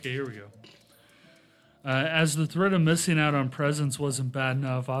 Okay, here we go. As the threat of missing out on presents wasn't bad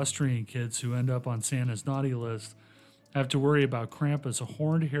enough, Austrian kids who end up on Santa's naughty list have to worry about Krampus, a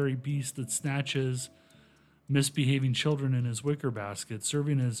horned, hairy beast that snatches misbehaving children in his wicker basket,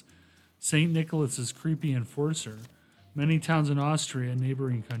 serving as St. Nicholas's creepy enforcer. Many towns in Austria and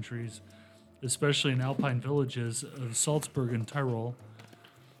neighboring countries, especially in alpine villages of Salzburg and Tyrol,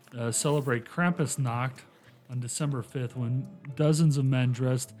 celebrate Krampusnacht on December 5th, when dozens of men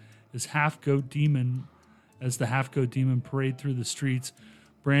dressed as the half-goat demon parade through the streets,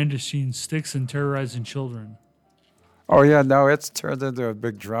 brandishing sticks and terrorizing children. Oh, yeah, no, it's turned into a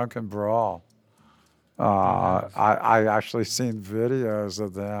big drunken brawl. I actually seen videos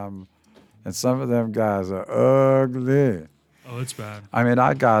of them, and some of them guys are ugly. Oh, it's bad. I mean,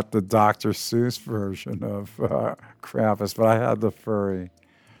 I got the Dr. Seuss version of Krampus, but I had the furry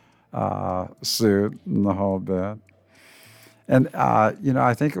suit and the whole bit. And,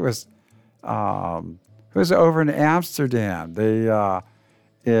 I think it was over in Amsterdam.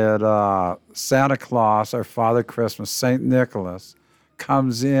 Santa Claus, or Father Christmas, St. Nicholas,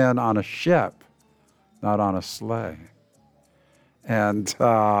 comes in on a ship, not on a sleigh. And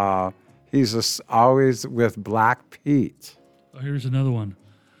he's always with Black Pete. Oh, here's another one.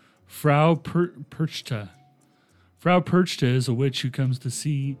 Frau Perchta. Frau Perchta is a witch who comes to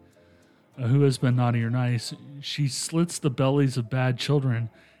see who has been naughty or nice. She slits the bellies of bad children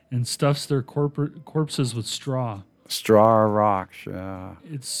and stuffs their corpses with straw. Straw or rocks, yeah.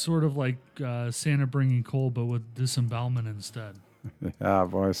 It's sort of like Santa bringing coal, but with disembowelment instead. Yeah,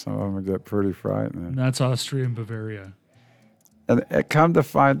 boy, some of them get pretty frightening. And that's Austria and Bavaria. And it come to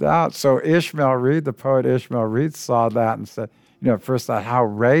find out, so Ishmael Reed, the poet Ishmael Reed, saw that and said, first thought, how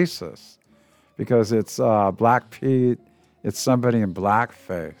racist, because it's Black Pete, it's somebody in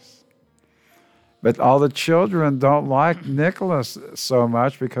blackface. But all the children don't like Nicholas so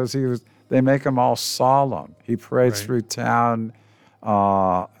much because they make him all solemn. He parades through town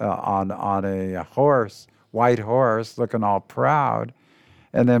on a horse, white horse, looking all proud,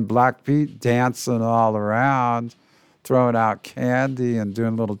 and then Black Pete dancing all around, throwing out candy and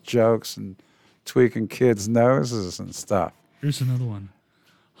doing little jokes and tweaking kids' noses and stuff. Here's another one.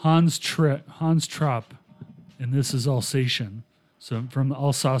 Hans Trapp, and this is Alsatian, so from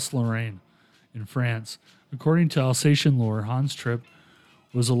Alsace-Lorraine in France. According to Alsatian lore, Hans Trapp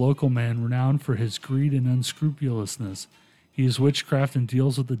was a local man renowned for his greed and unscrupulousness. He is witchcraft and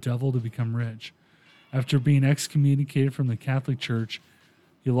deals with the devil to become rich. After being excommunicated from the Catholic Church,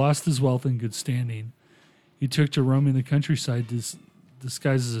 he lost his wealth and good standing. He took to roaming the countryside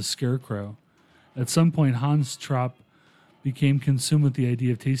disguised as a scarecrow. At some point, Hans Trapp became consumed with the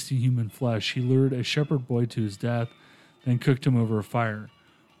idea of tasting human flesh. He lured a shepherd boy to his death, then cooked him over a fire.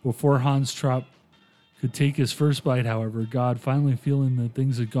 Before Hans Trapp could take his first bite, however, God, finally feeling that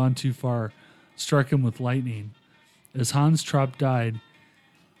things had gone too far, struck him with lightning. As Hans Trapp died,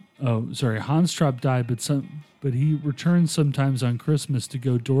 but he returns sometimes on Christmas to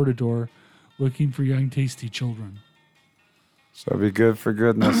go door to door looking for young, tasty children. So be good for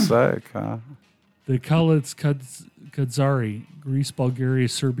goodness sake, huh? The Kalitz Kadzari, Greece, Bulgaria,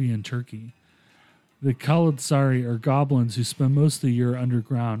 Serbia, and Turkey. The Kalitzari are goblins who spend most of the year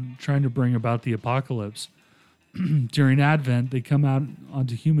underground trying to bring about the apocalypse. During Advent, they come out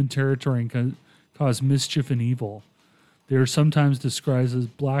onto human territory and cause mischief and evil. They are sometimes described as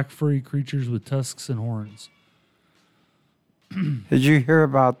black furry creatures with tusks and horns. Did you hear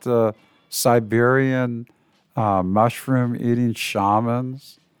about the Siberian mushroom-eating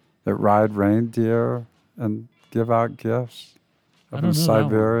shamans that ride reindeer and give out gifts up in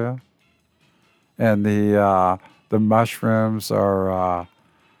Siberia? And the mushrooms are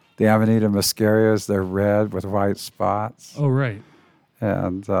the Amanita muscarias. They're red with white spots. Oh, right.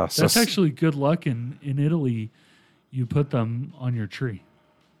 And that's actually good luck in Italy. You put them on your tree.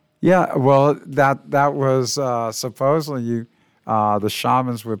 Yeah, well, that was supposedly the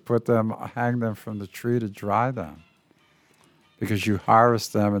shamans would hang them from the tree to dry them, because you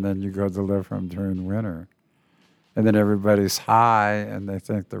harvest them and then you go deliver them during winter, and then everybody's high and they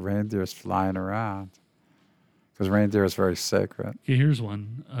think the reindeer's flying around, because reindeer is very sacred. Okay, here's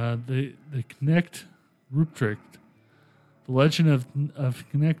one. The Knecht Ruprecht. The legend of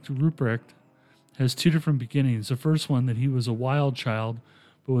Knecht Ruprecht has two different beginnings. The first one, that he was a wild child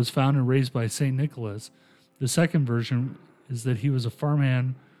but was found and raised by St. Nicholas. The second version is that he was a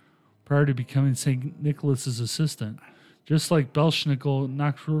farmhand prior to becoming St. Nicholas's assistant. Just like Belschnickel,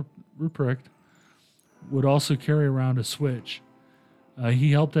 Knecht Ruprecht would also carry around a switch.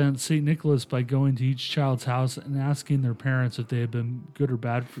 He helped out St. Nicholas by going to each child's house and asking their parents if they had been good or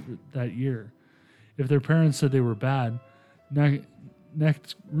bad for that year. If their parents said they were bad,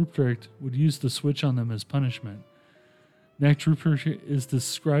 Knecht Ruprecht would use the switch on them as punishment. Knecht Ruprecht is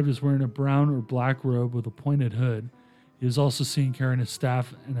described as wearing a brown or black robe with a pointed hood. He is also seen carrying a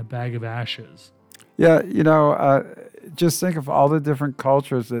staff and a bag of ashes. Yeah, just think of all the different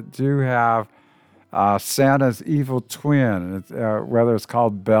cultures that do have Santa's evil twin, whether it's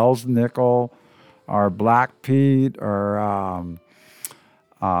called Bell's Nickel or Black Pete or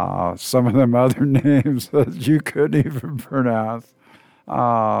some of them other names that you couldn't even pronounce. They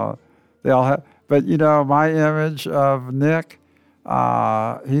all have, but my image of Nick,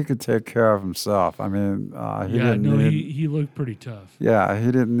 he could take care of himself. I mean, he looked pretty tough. Yeah, he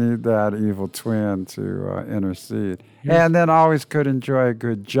didn't need that evil twin to intercede, and then always could enjoy a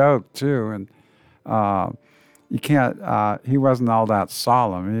good joke too. And you can't. He wasn't all that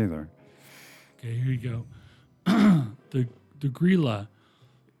solemn either. Okay, here you go. The Grilla.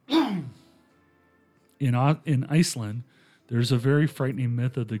 In Iceland, there's a very frightening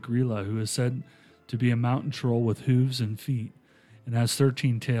myth of the Grilla, who is said to be a mountain troll with hooves and feet and has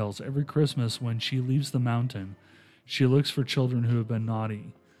 13 tails. Every Christmas, when she leaves the mountain, she looks for children who have been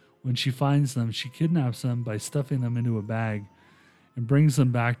naughty. When she finds them, she kidnaps them by stuffing them into a bag and brings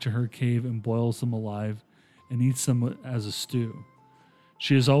them back to her cave and boils them alive and eats them as a stew.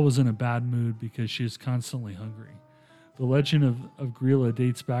 She is always in a bad mood because she is constantly hungry. The legend of Grilla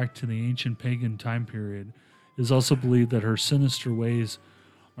dates back to the ancient pagan time period. It is also believed that her sinister ways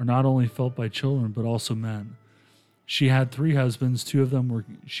are not only felt by children, but also men. She had 3 husbands. 2 of them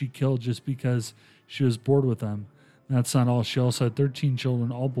she killed just because she was bored with them. And that's not all. She also had 13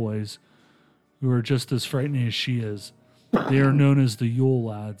 children, all boys, who are just as frightening as she is. They are known as the Yule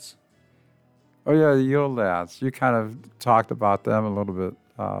Lads. Oh, yeah, the Yule Lads. You kind of talked about them a little bit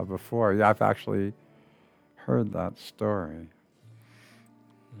before. Yeah, I've actually heard that story.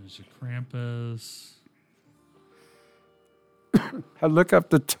 There's a Krampus. Look up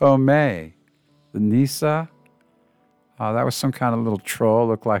the Tomei, the Nisa. That was some kind of little troll,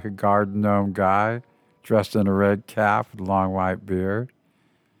 looked like a garden gnome guy, dressed in a red cap with a long white beard.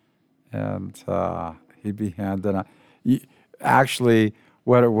 And he'd be handed out. Actually,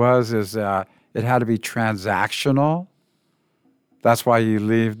 what it was is it had to be transactional. That's why you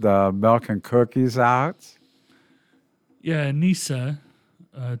leave the milk and cookies out. Yeah, Nisa,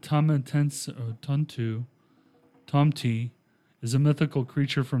 Tomti, is a mythical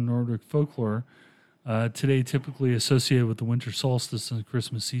creature from Nordic folklore, today typically associated with the winter solstice and the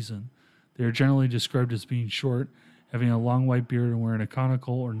Christmas season. They are generally described as being short, having a long white beard and wearing a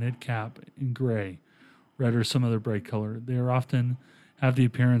conical or knit cap in gray, red, or some other bright color. They are often have the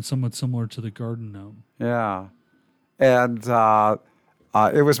appearance somewhat similar to the garden gnome. Yeah. And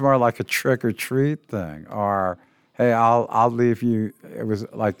it was more like a trick or treat thing, or hey, I'll leave you. It was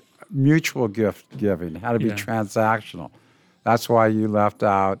like mutual gift giving. It had to be transactional. That's why you left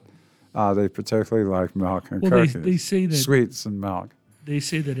out They particularly like milk and Well, cookies. they say that Sweets and milk. they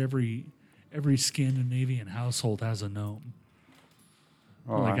say that every Scandinavian household has a gnome,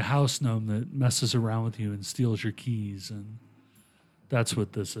 like a house gnome that messes around with you and steals your keys, and that's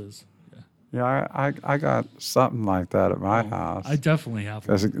what this is. Yeah, I got something like that at my house. I definitely have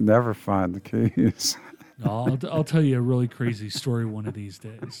one. Because I could never find the keys. No, I'll tell you a really crazy story one of these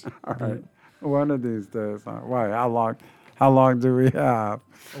days. All right. One of these days. Why? How long do we have?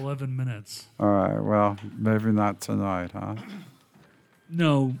 11 minutes. All right. Well, maybe not tonight, huh?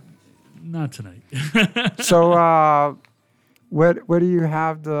 No, not tonight. So, what do you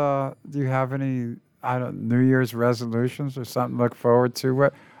have? Do you have any New Year's resolutions or something to look forward to?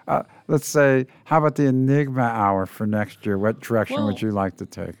 What? Let's say, how about the Enigma hour for next year? What direction would you like to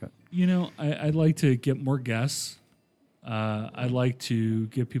take it? I'd like to get more guests. I'd like to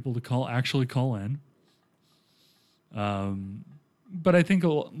get people to actually call in. But I think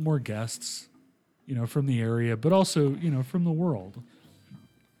more guests, from the area, but also, from the world.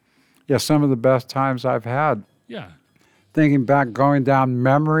 Yeah, some of the best times I've had. Yeah. Thinking back, going down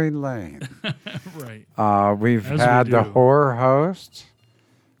memory lane. Right. We've had the horror host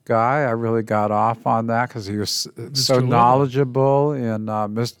guy. I really got off on that because he was so Lobo. knowledgeable in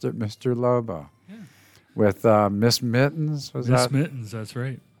Mr. Lobo. Yeah. With Miss Mittens, Miss Mittens, that's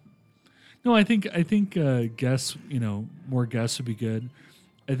right. No, I think guests, more guests would be good.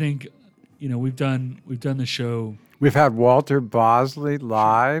 I think, we've done the show. We've had Walter Bosley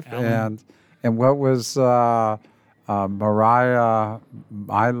live, Alan. and what was Mariah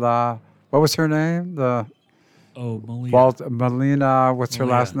Mila? What was her name? Melina. What's her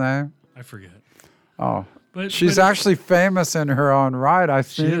last name? I forget. Oh, but she's actually famous in her own right. I've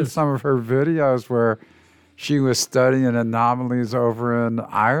seen some of her videos where she was studying anomalies over in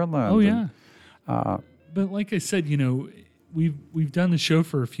Ireland. Oh yeah. But like I said, we've done the show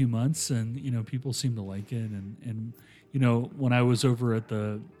for a few months, and people seem to like it, and when I was over at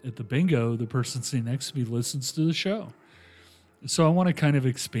the bingo, the person sitting next to me listens to the show, so I want to kind of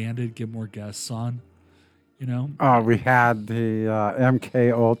expand it, get more guests on. We had the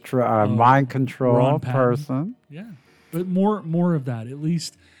MK Ultra mind control person. Yeah, but more of that, at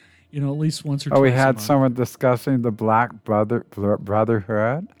least once or twice. We had someone discussing the Black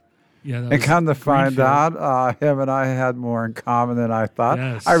Brotherhood. Yeah, and come to find out, him and I had more in common than I thought.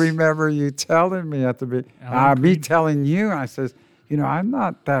 Yes. I remember you telling me at the beginning, me telling you, and I says, I'm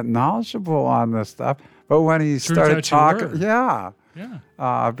not that knowledgeable on this stuff. But when he started talking,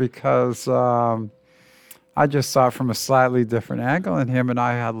 because I just saw it from a slightly different angle, and him and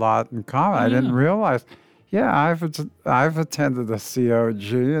I had a lot in common. I didn't realize. Yeah, I've attended the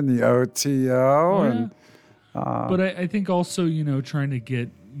COG and the OTO, but I think also trying to get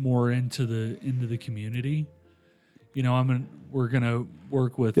more into the community. We're gonna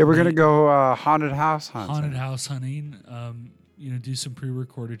work with. Yeah, we're gonna go haunted house hunting. Haunted house hunting. Do some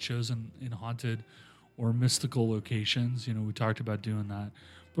pre-recorded shows in haunted or mystical locations. We talked about doing that.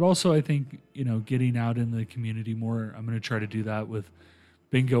 But also, I think, getting out in the community more. I'm going to try to do that with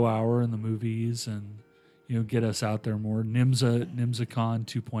Bingo Hour and the movies, and get us out there more. NimsaCon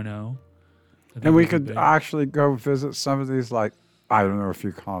 2.0. And we could actually go visit some of these, like, I don't know if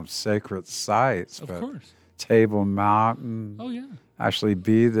you call them sacred sites, of but course. Table Mountain. Oh yeah. Actually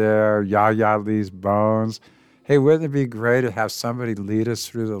be there. Yaya Lee's bones. Hey, wouldn't it be great to have somebody lead us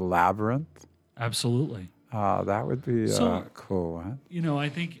through the labyrinth? Absolutely. That would be cool. Huh? I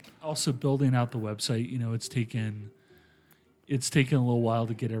think also building out the website. It's taken a little while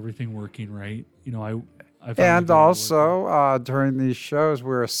to get everything working right. And also during these shows,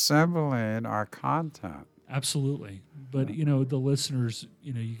 we're assembling our content. Absolutely, but the listeners,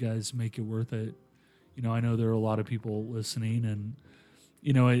 you guys make it worth it. I know there are a lot of people listening, and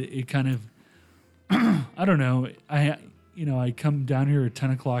it kind of, I don't know. I come down here at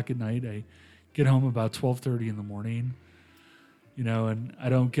 10 o'clock at night. I get home about 12:30 in the morning. And I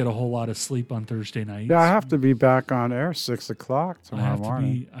don't get a whole lot of sleep on Thursday nights. Yeah, I have to be back on air 6 o'clock tomorrow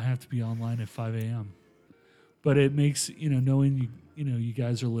morning. I have to be online at 5 a.m. But it makes knowing you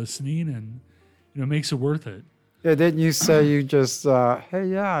guys are listening, and it makes it worth it. Yeah, didn't you say you just hey,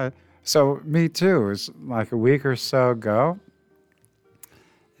 yeah. So me too. It was like a week or so ago,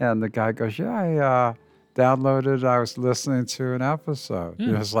 and the guy goes, yeah, I downloaded. I was listening to an episode. Yeah.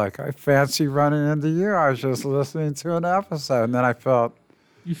 It was like, I fancy running into you. I was just listening to an episode, and then I felt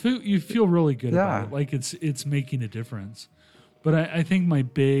you feel really good about it. Like it's making a difference. But I think my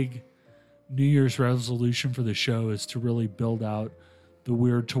big New Year's resolution for the show is to really build out the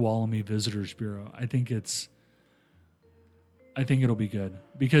Weird Tuolumne Visitors Bureau. I think it'll be good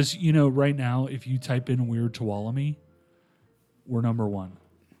because right now if you type in Weird Tuolumne, we're number one.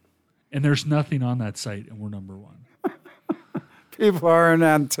 And there's nothing on that site, and we're number one. People are in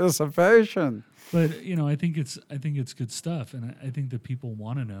anticipation. But you know, I think it's good stuff, and I think that people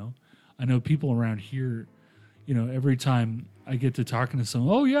want to know. I know people around here. You know, every time I get to talking to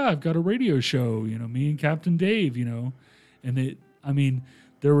someone, oh yeah, I've got a radio show. You know, me and Captain Dave. You know, and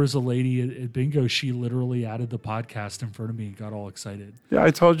there was a lady at Bingo. She literally added the podcast in front of me and got all excited. Yeah,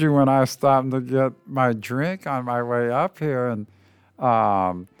 I told you when I was stopping to get my drink on my way up here, and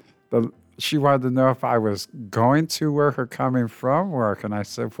she wanted to know if I was going to work or coming from work. And I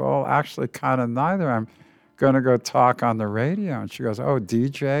said, well, actually, kind of neither. I'm going to go talk on the radio. And she goes, oh,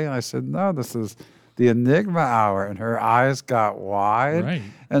 DJ? And I said, no, this is the Enigma Hour. And her eyes got wide. Right.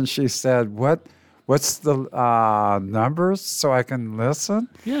 And she said, what's the numbers so I can listen?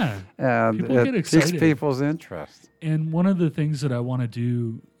 Yeah. And people get it piques excited. people's interest. And one of the things that I want to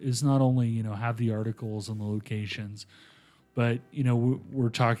do is not only, you know, have the articles and the locations, but, you know, we're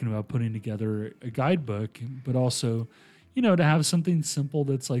talking about putting together a guidebook, but also, you know, to have something simple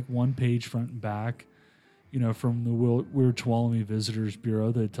that's like one page front and back, you know, from the Weird Tuolumne Visitors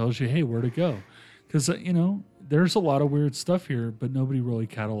Bureau that tells you, hey, where to go. Because, you know, there's a lot of weird stuff here, but nobody really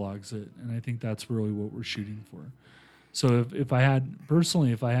catalogs it. And I think that's really what we're shooting for. So if I had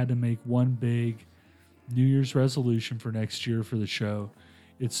to make one big New Year's resolution for next year for the show,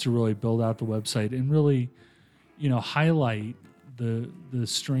 it's to really build out the website and really, you know, highlight the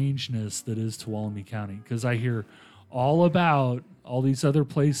strangeness that is Tuolumne County. Because I hear all about all these other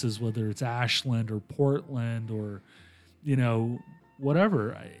places, whether it's Ashland or Portland or, you know,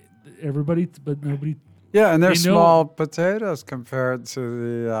 whatever. But nobody. Yeah, and they're They know- small potatoes compared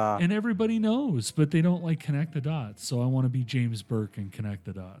to the. And everybody knows, but they don't like connect the dots. So I want to be James Burke and connect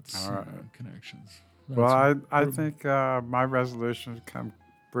the dots. All right. Connections. Well, I think my resolution has come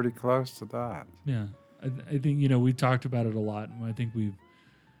pretty close to that. Yeah. I think, you know, we talked about it a lot, and I think we've,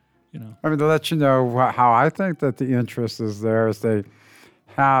 you know. I mean, to let you know how I think that the interest is there is they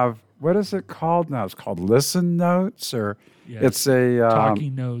have, what is it called now? It's called Listen Notes, or Yeah, it's a...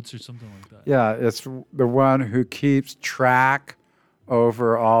 talking notes or something like that. Yeah, it's the one who keeps track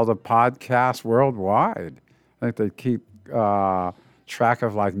over all the podcasts worldwide. I think they keep track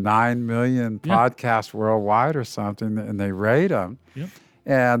of like 9 million podcasts worldwide or something, and they rate them. Yep.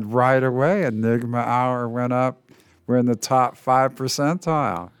 And right away, Enigma Hour went up. We're in the top 5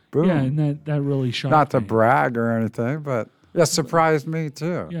 percentile. Boom. Yeah, and that really shocked Not to me. brag or anything, but it surprised me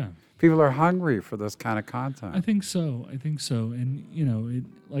too. Yeah. People are hungry for this kind of content. I think so. And you know,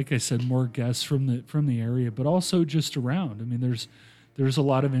 like I said, more guests from the area, but also just around. I mean, there's a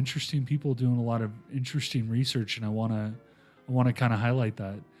lot of interesting people doing a lot of interesting research, and I want to kind of highlight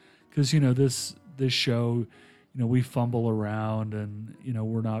that, because, you know, this show, you know, we fumble around, and, you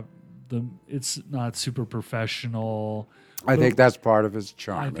know, it's not super professional. I think that's part of its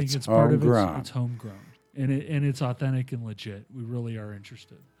charm. I think it's homegrown. part of it's homegrown, and it's authentic and legit. We really are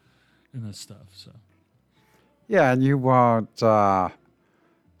interested in this stuff. So Yeah, and you won't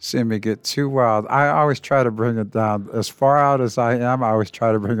see me get too wild. I always try to bring it down. As far out as I am, I always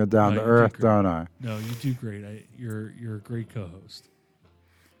try to bring it down No, to you do earth, great. don't I? No, you do great. You're a great co-host.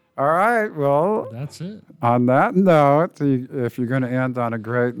 All right, well, That's it. on that note, if you're going to end on a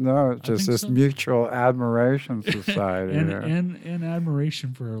great note, just think this so. mutual admiration society here. and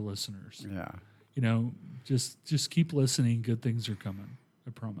admiration for our listeners. Yeah. You know, just keep listening. Good things are coming.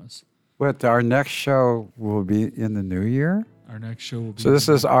 I promise. What, our next show will be in the new year? Our next show will be. So this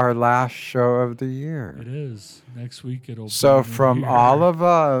is our last show of the year. It is next week. It'll. So be in the from year. all of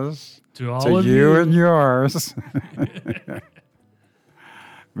us to all to of you and yours,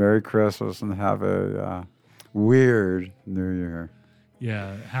 Merry Christmas and have a weird New Year.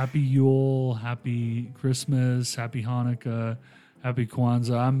 Yeah, happy Yule, happy Christmas, happy Hanukkah, happy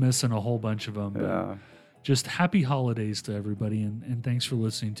Kwanzaa. I'm missing a whole bunch of them. But Yeah. just happy holidays to everybody, and thanks for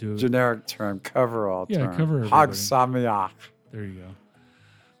listening to it. Generic term, cover-all Yeah, term. cover Hag everybody. Sameach. There you go.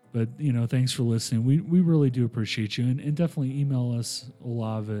 But, you know, thanks for listening. We really do appreciate you. And definitely email us,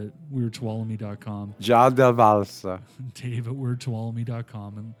 Olav at weirdtuolumne.com, Ja de Valsa. Dave at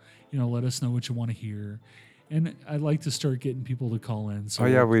weirdtuolumne.com, and, you know, let us know what you want to hear. And I'd like to start getting people to call in. So Oh,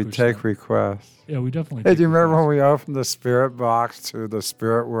 yeah, we'll we push take that. requests. Yeah, we definitely Hey, take do you remember requests. when we opened the spirit box to the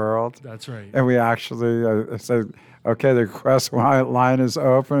spirit world? That's right. And we actually said, okay, the request line is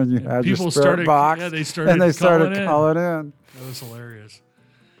open, and you had your people spirit started- box. yeah, they started and they started calling in. calling in. That was hilarious.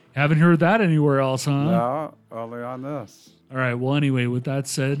 Haven't heard that anywhere else, huh? No, only on this. All right. Well, anyway, with that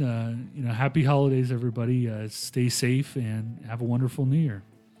said, you know, happy holidays, everybody. Stay safe and have a wonderful New Year.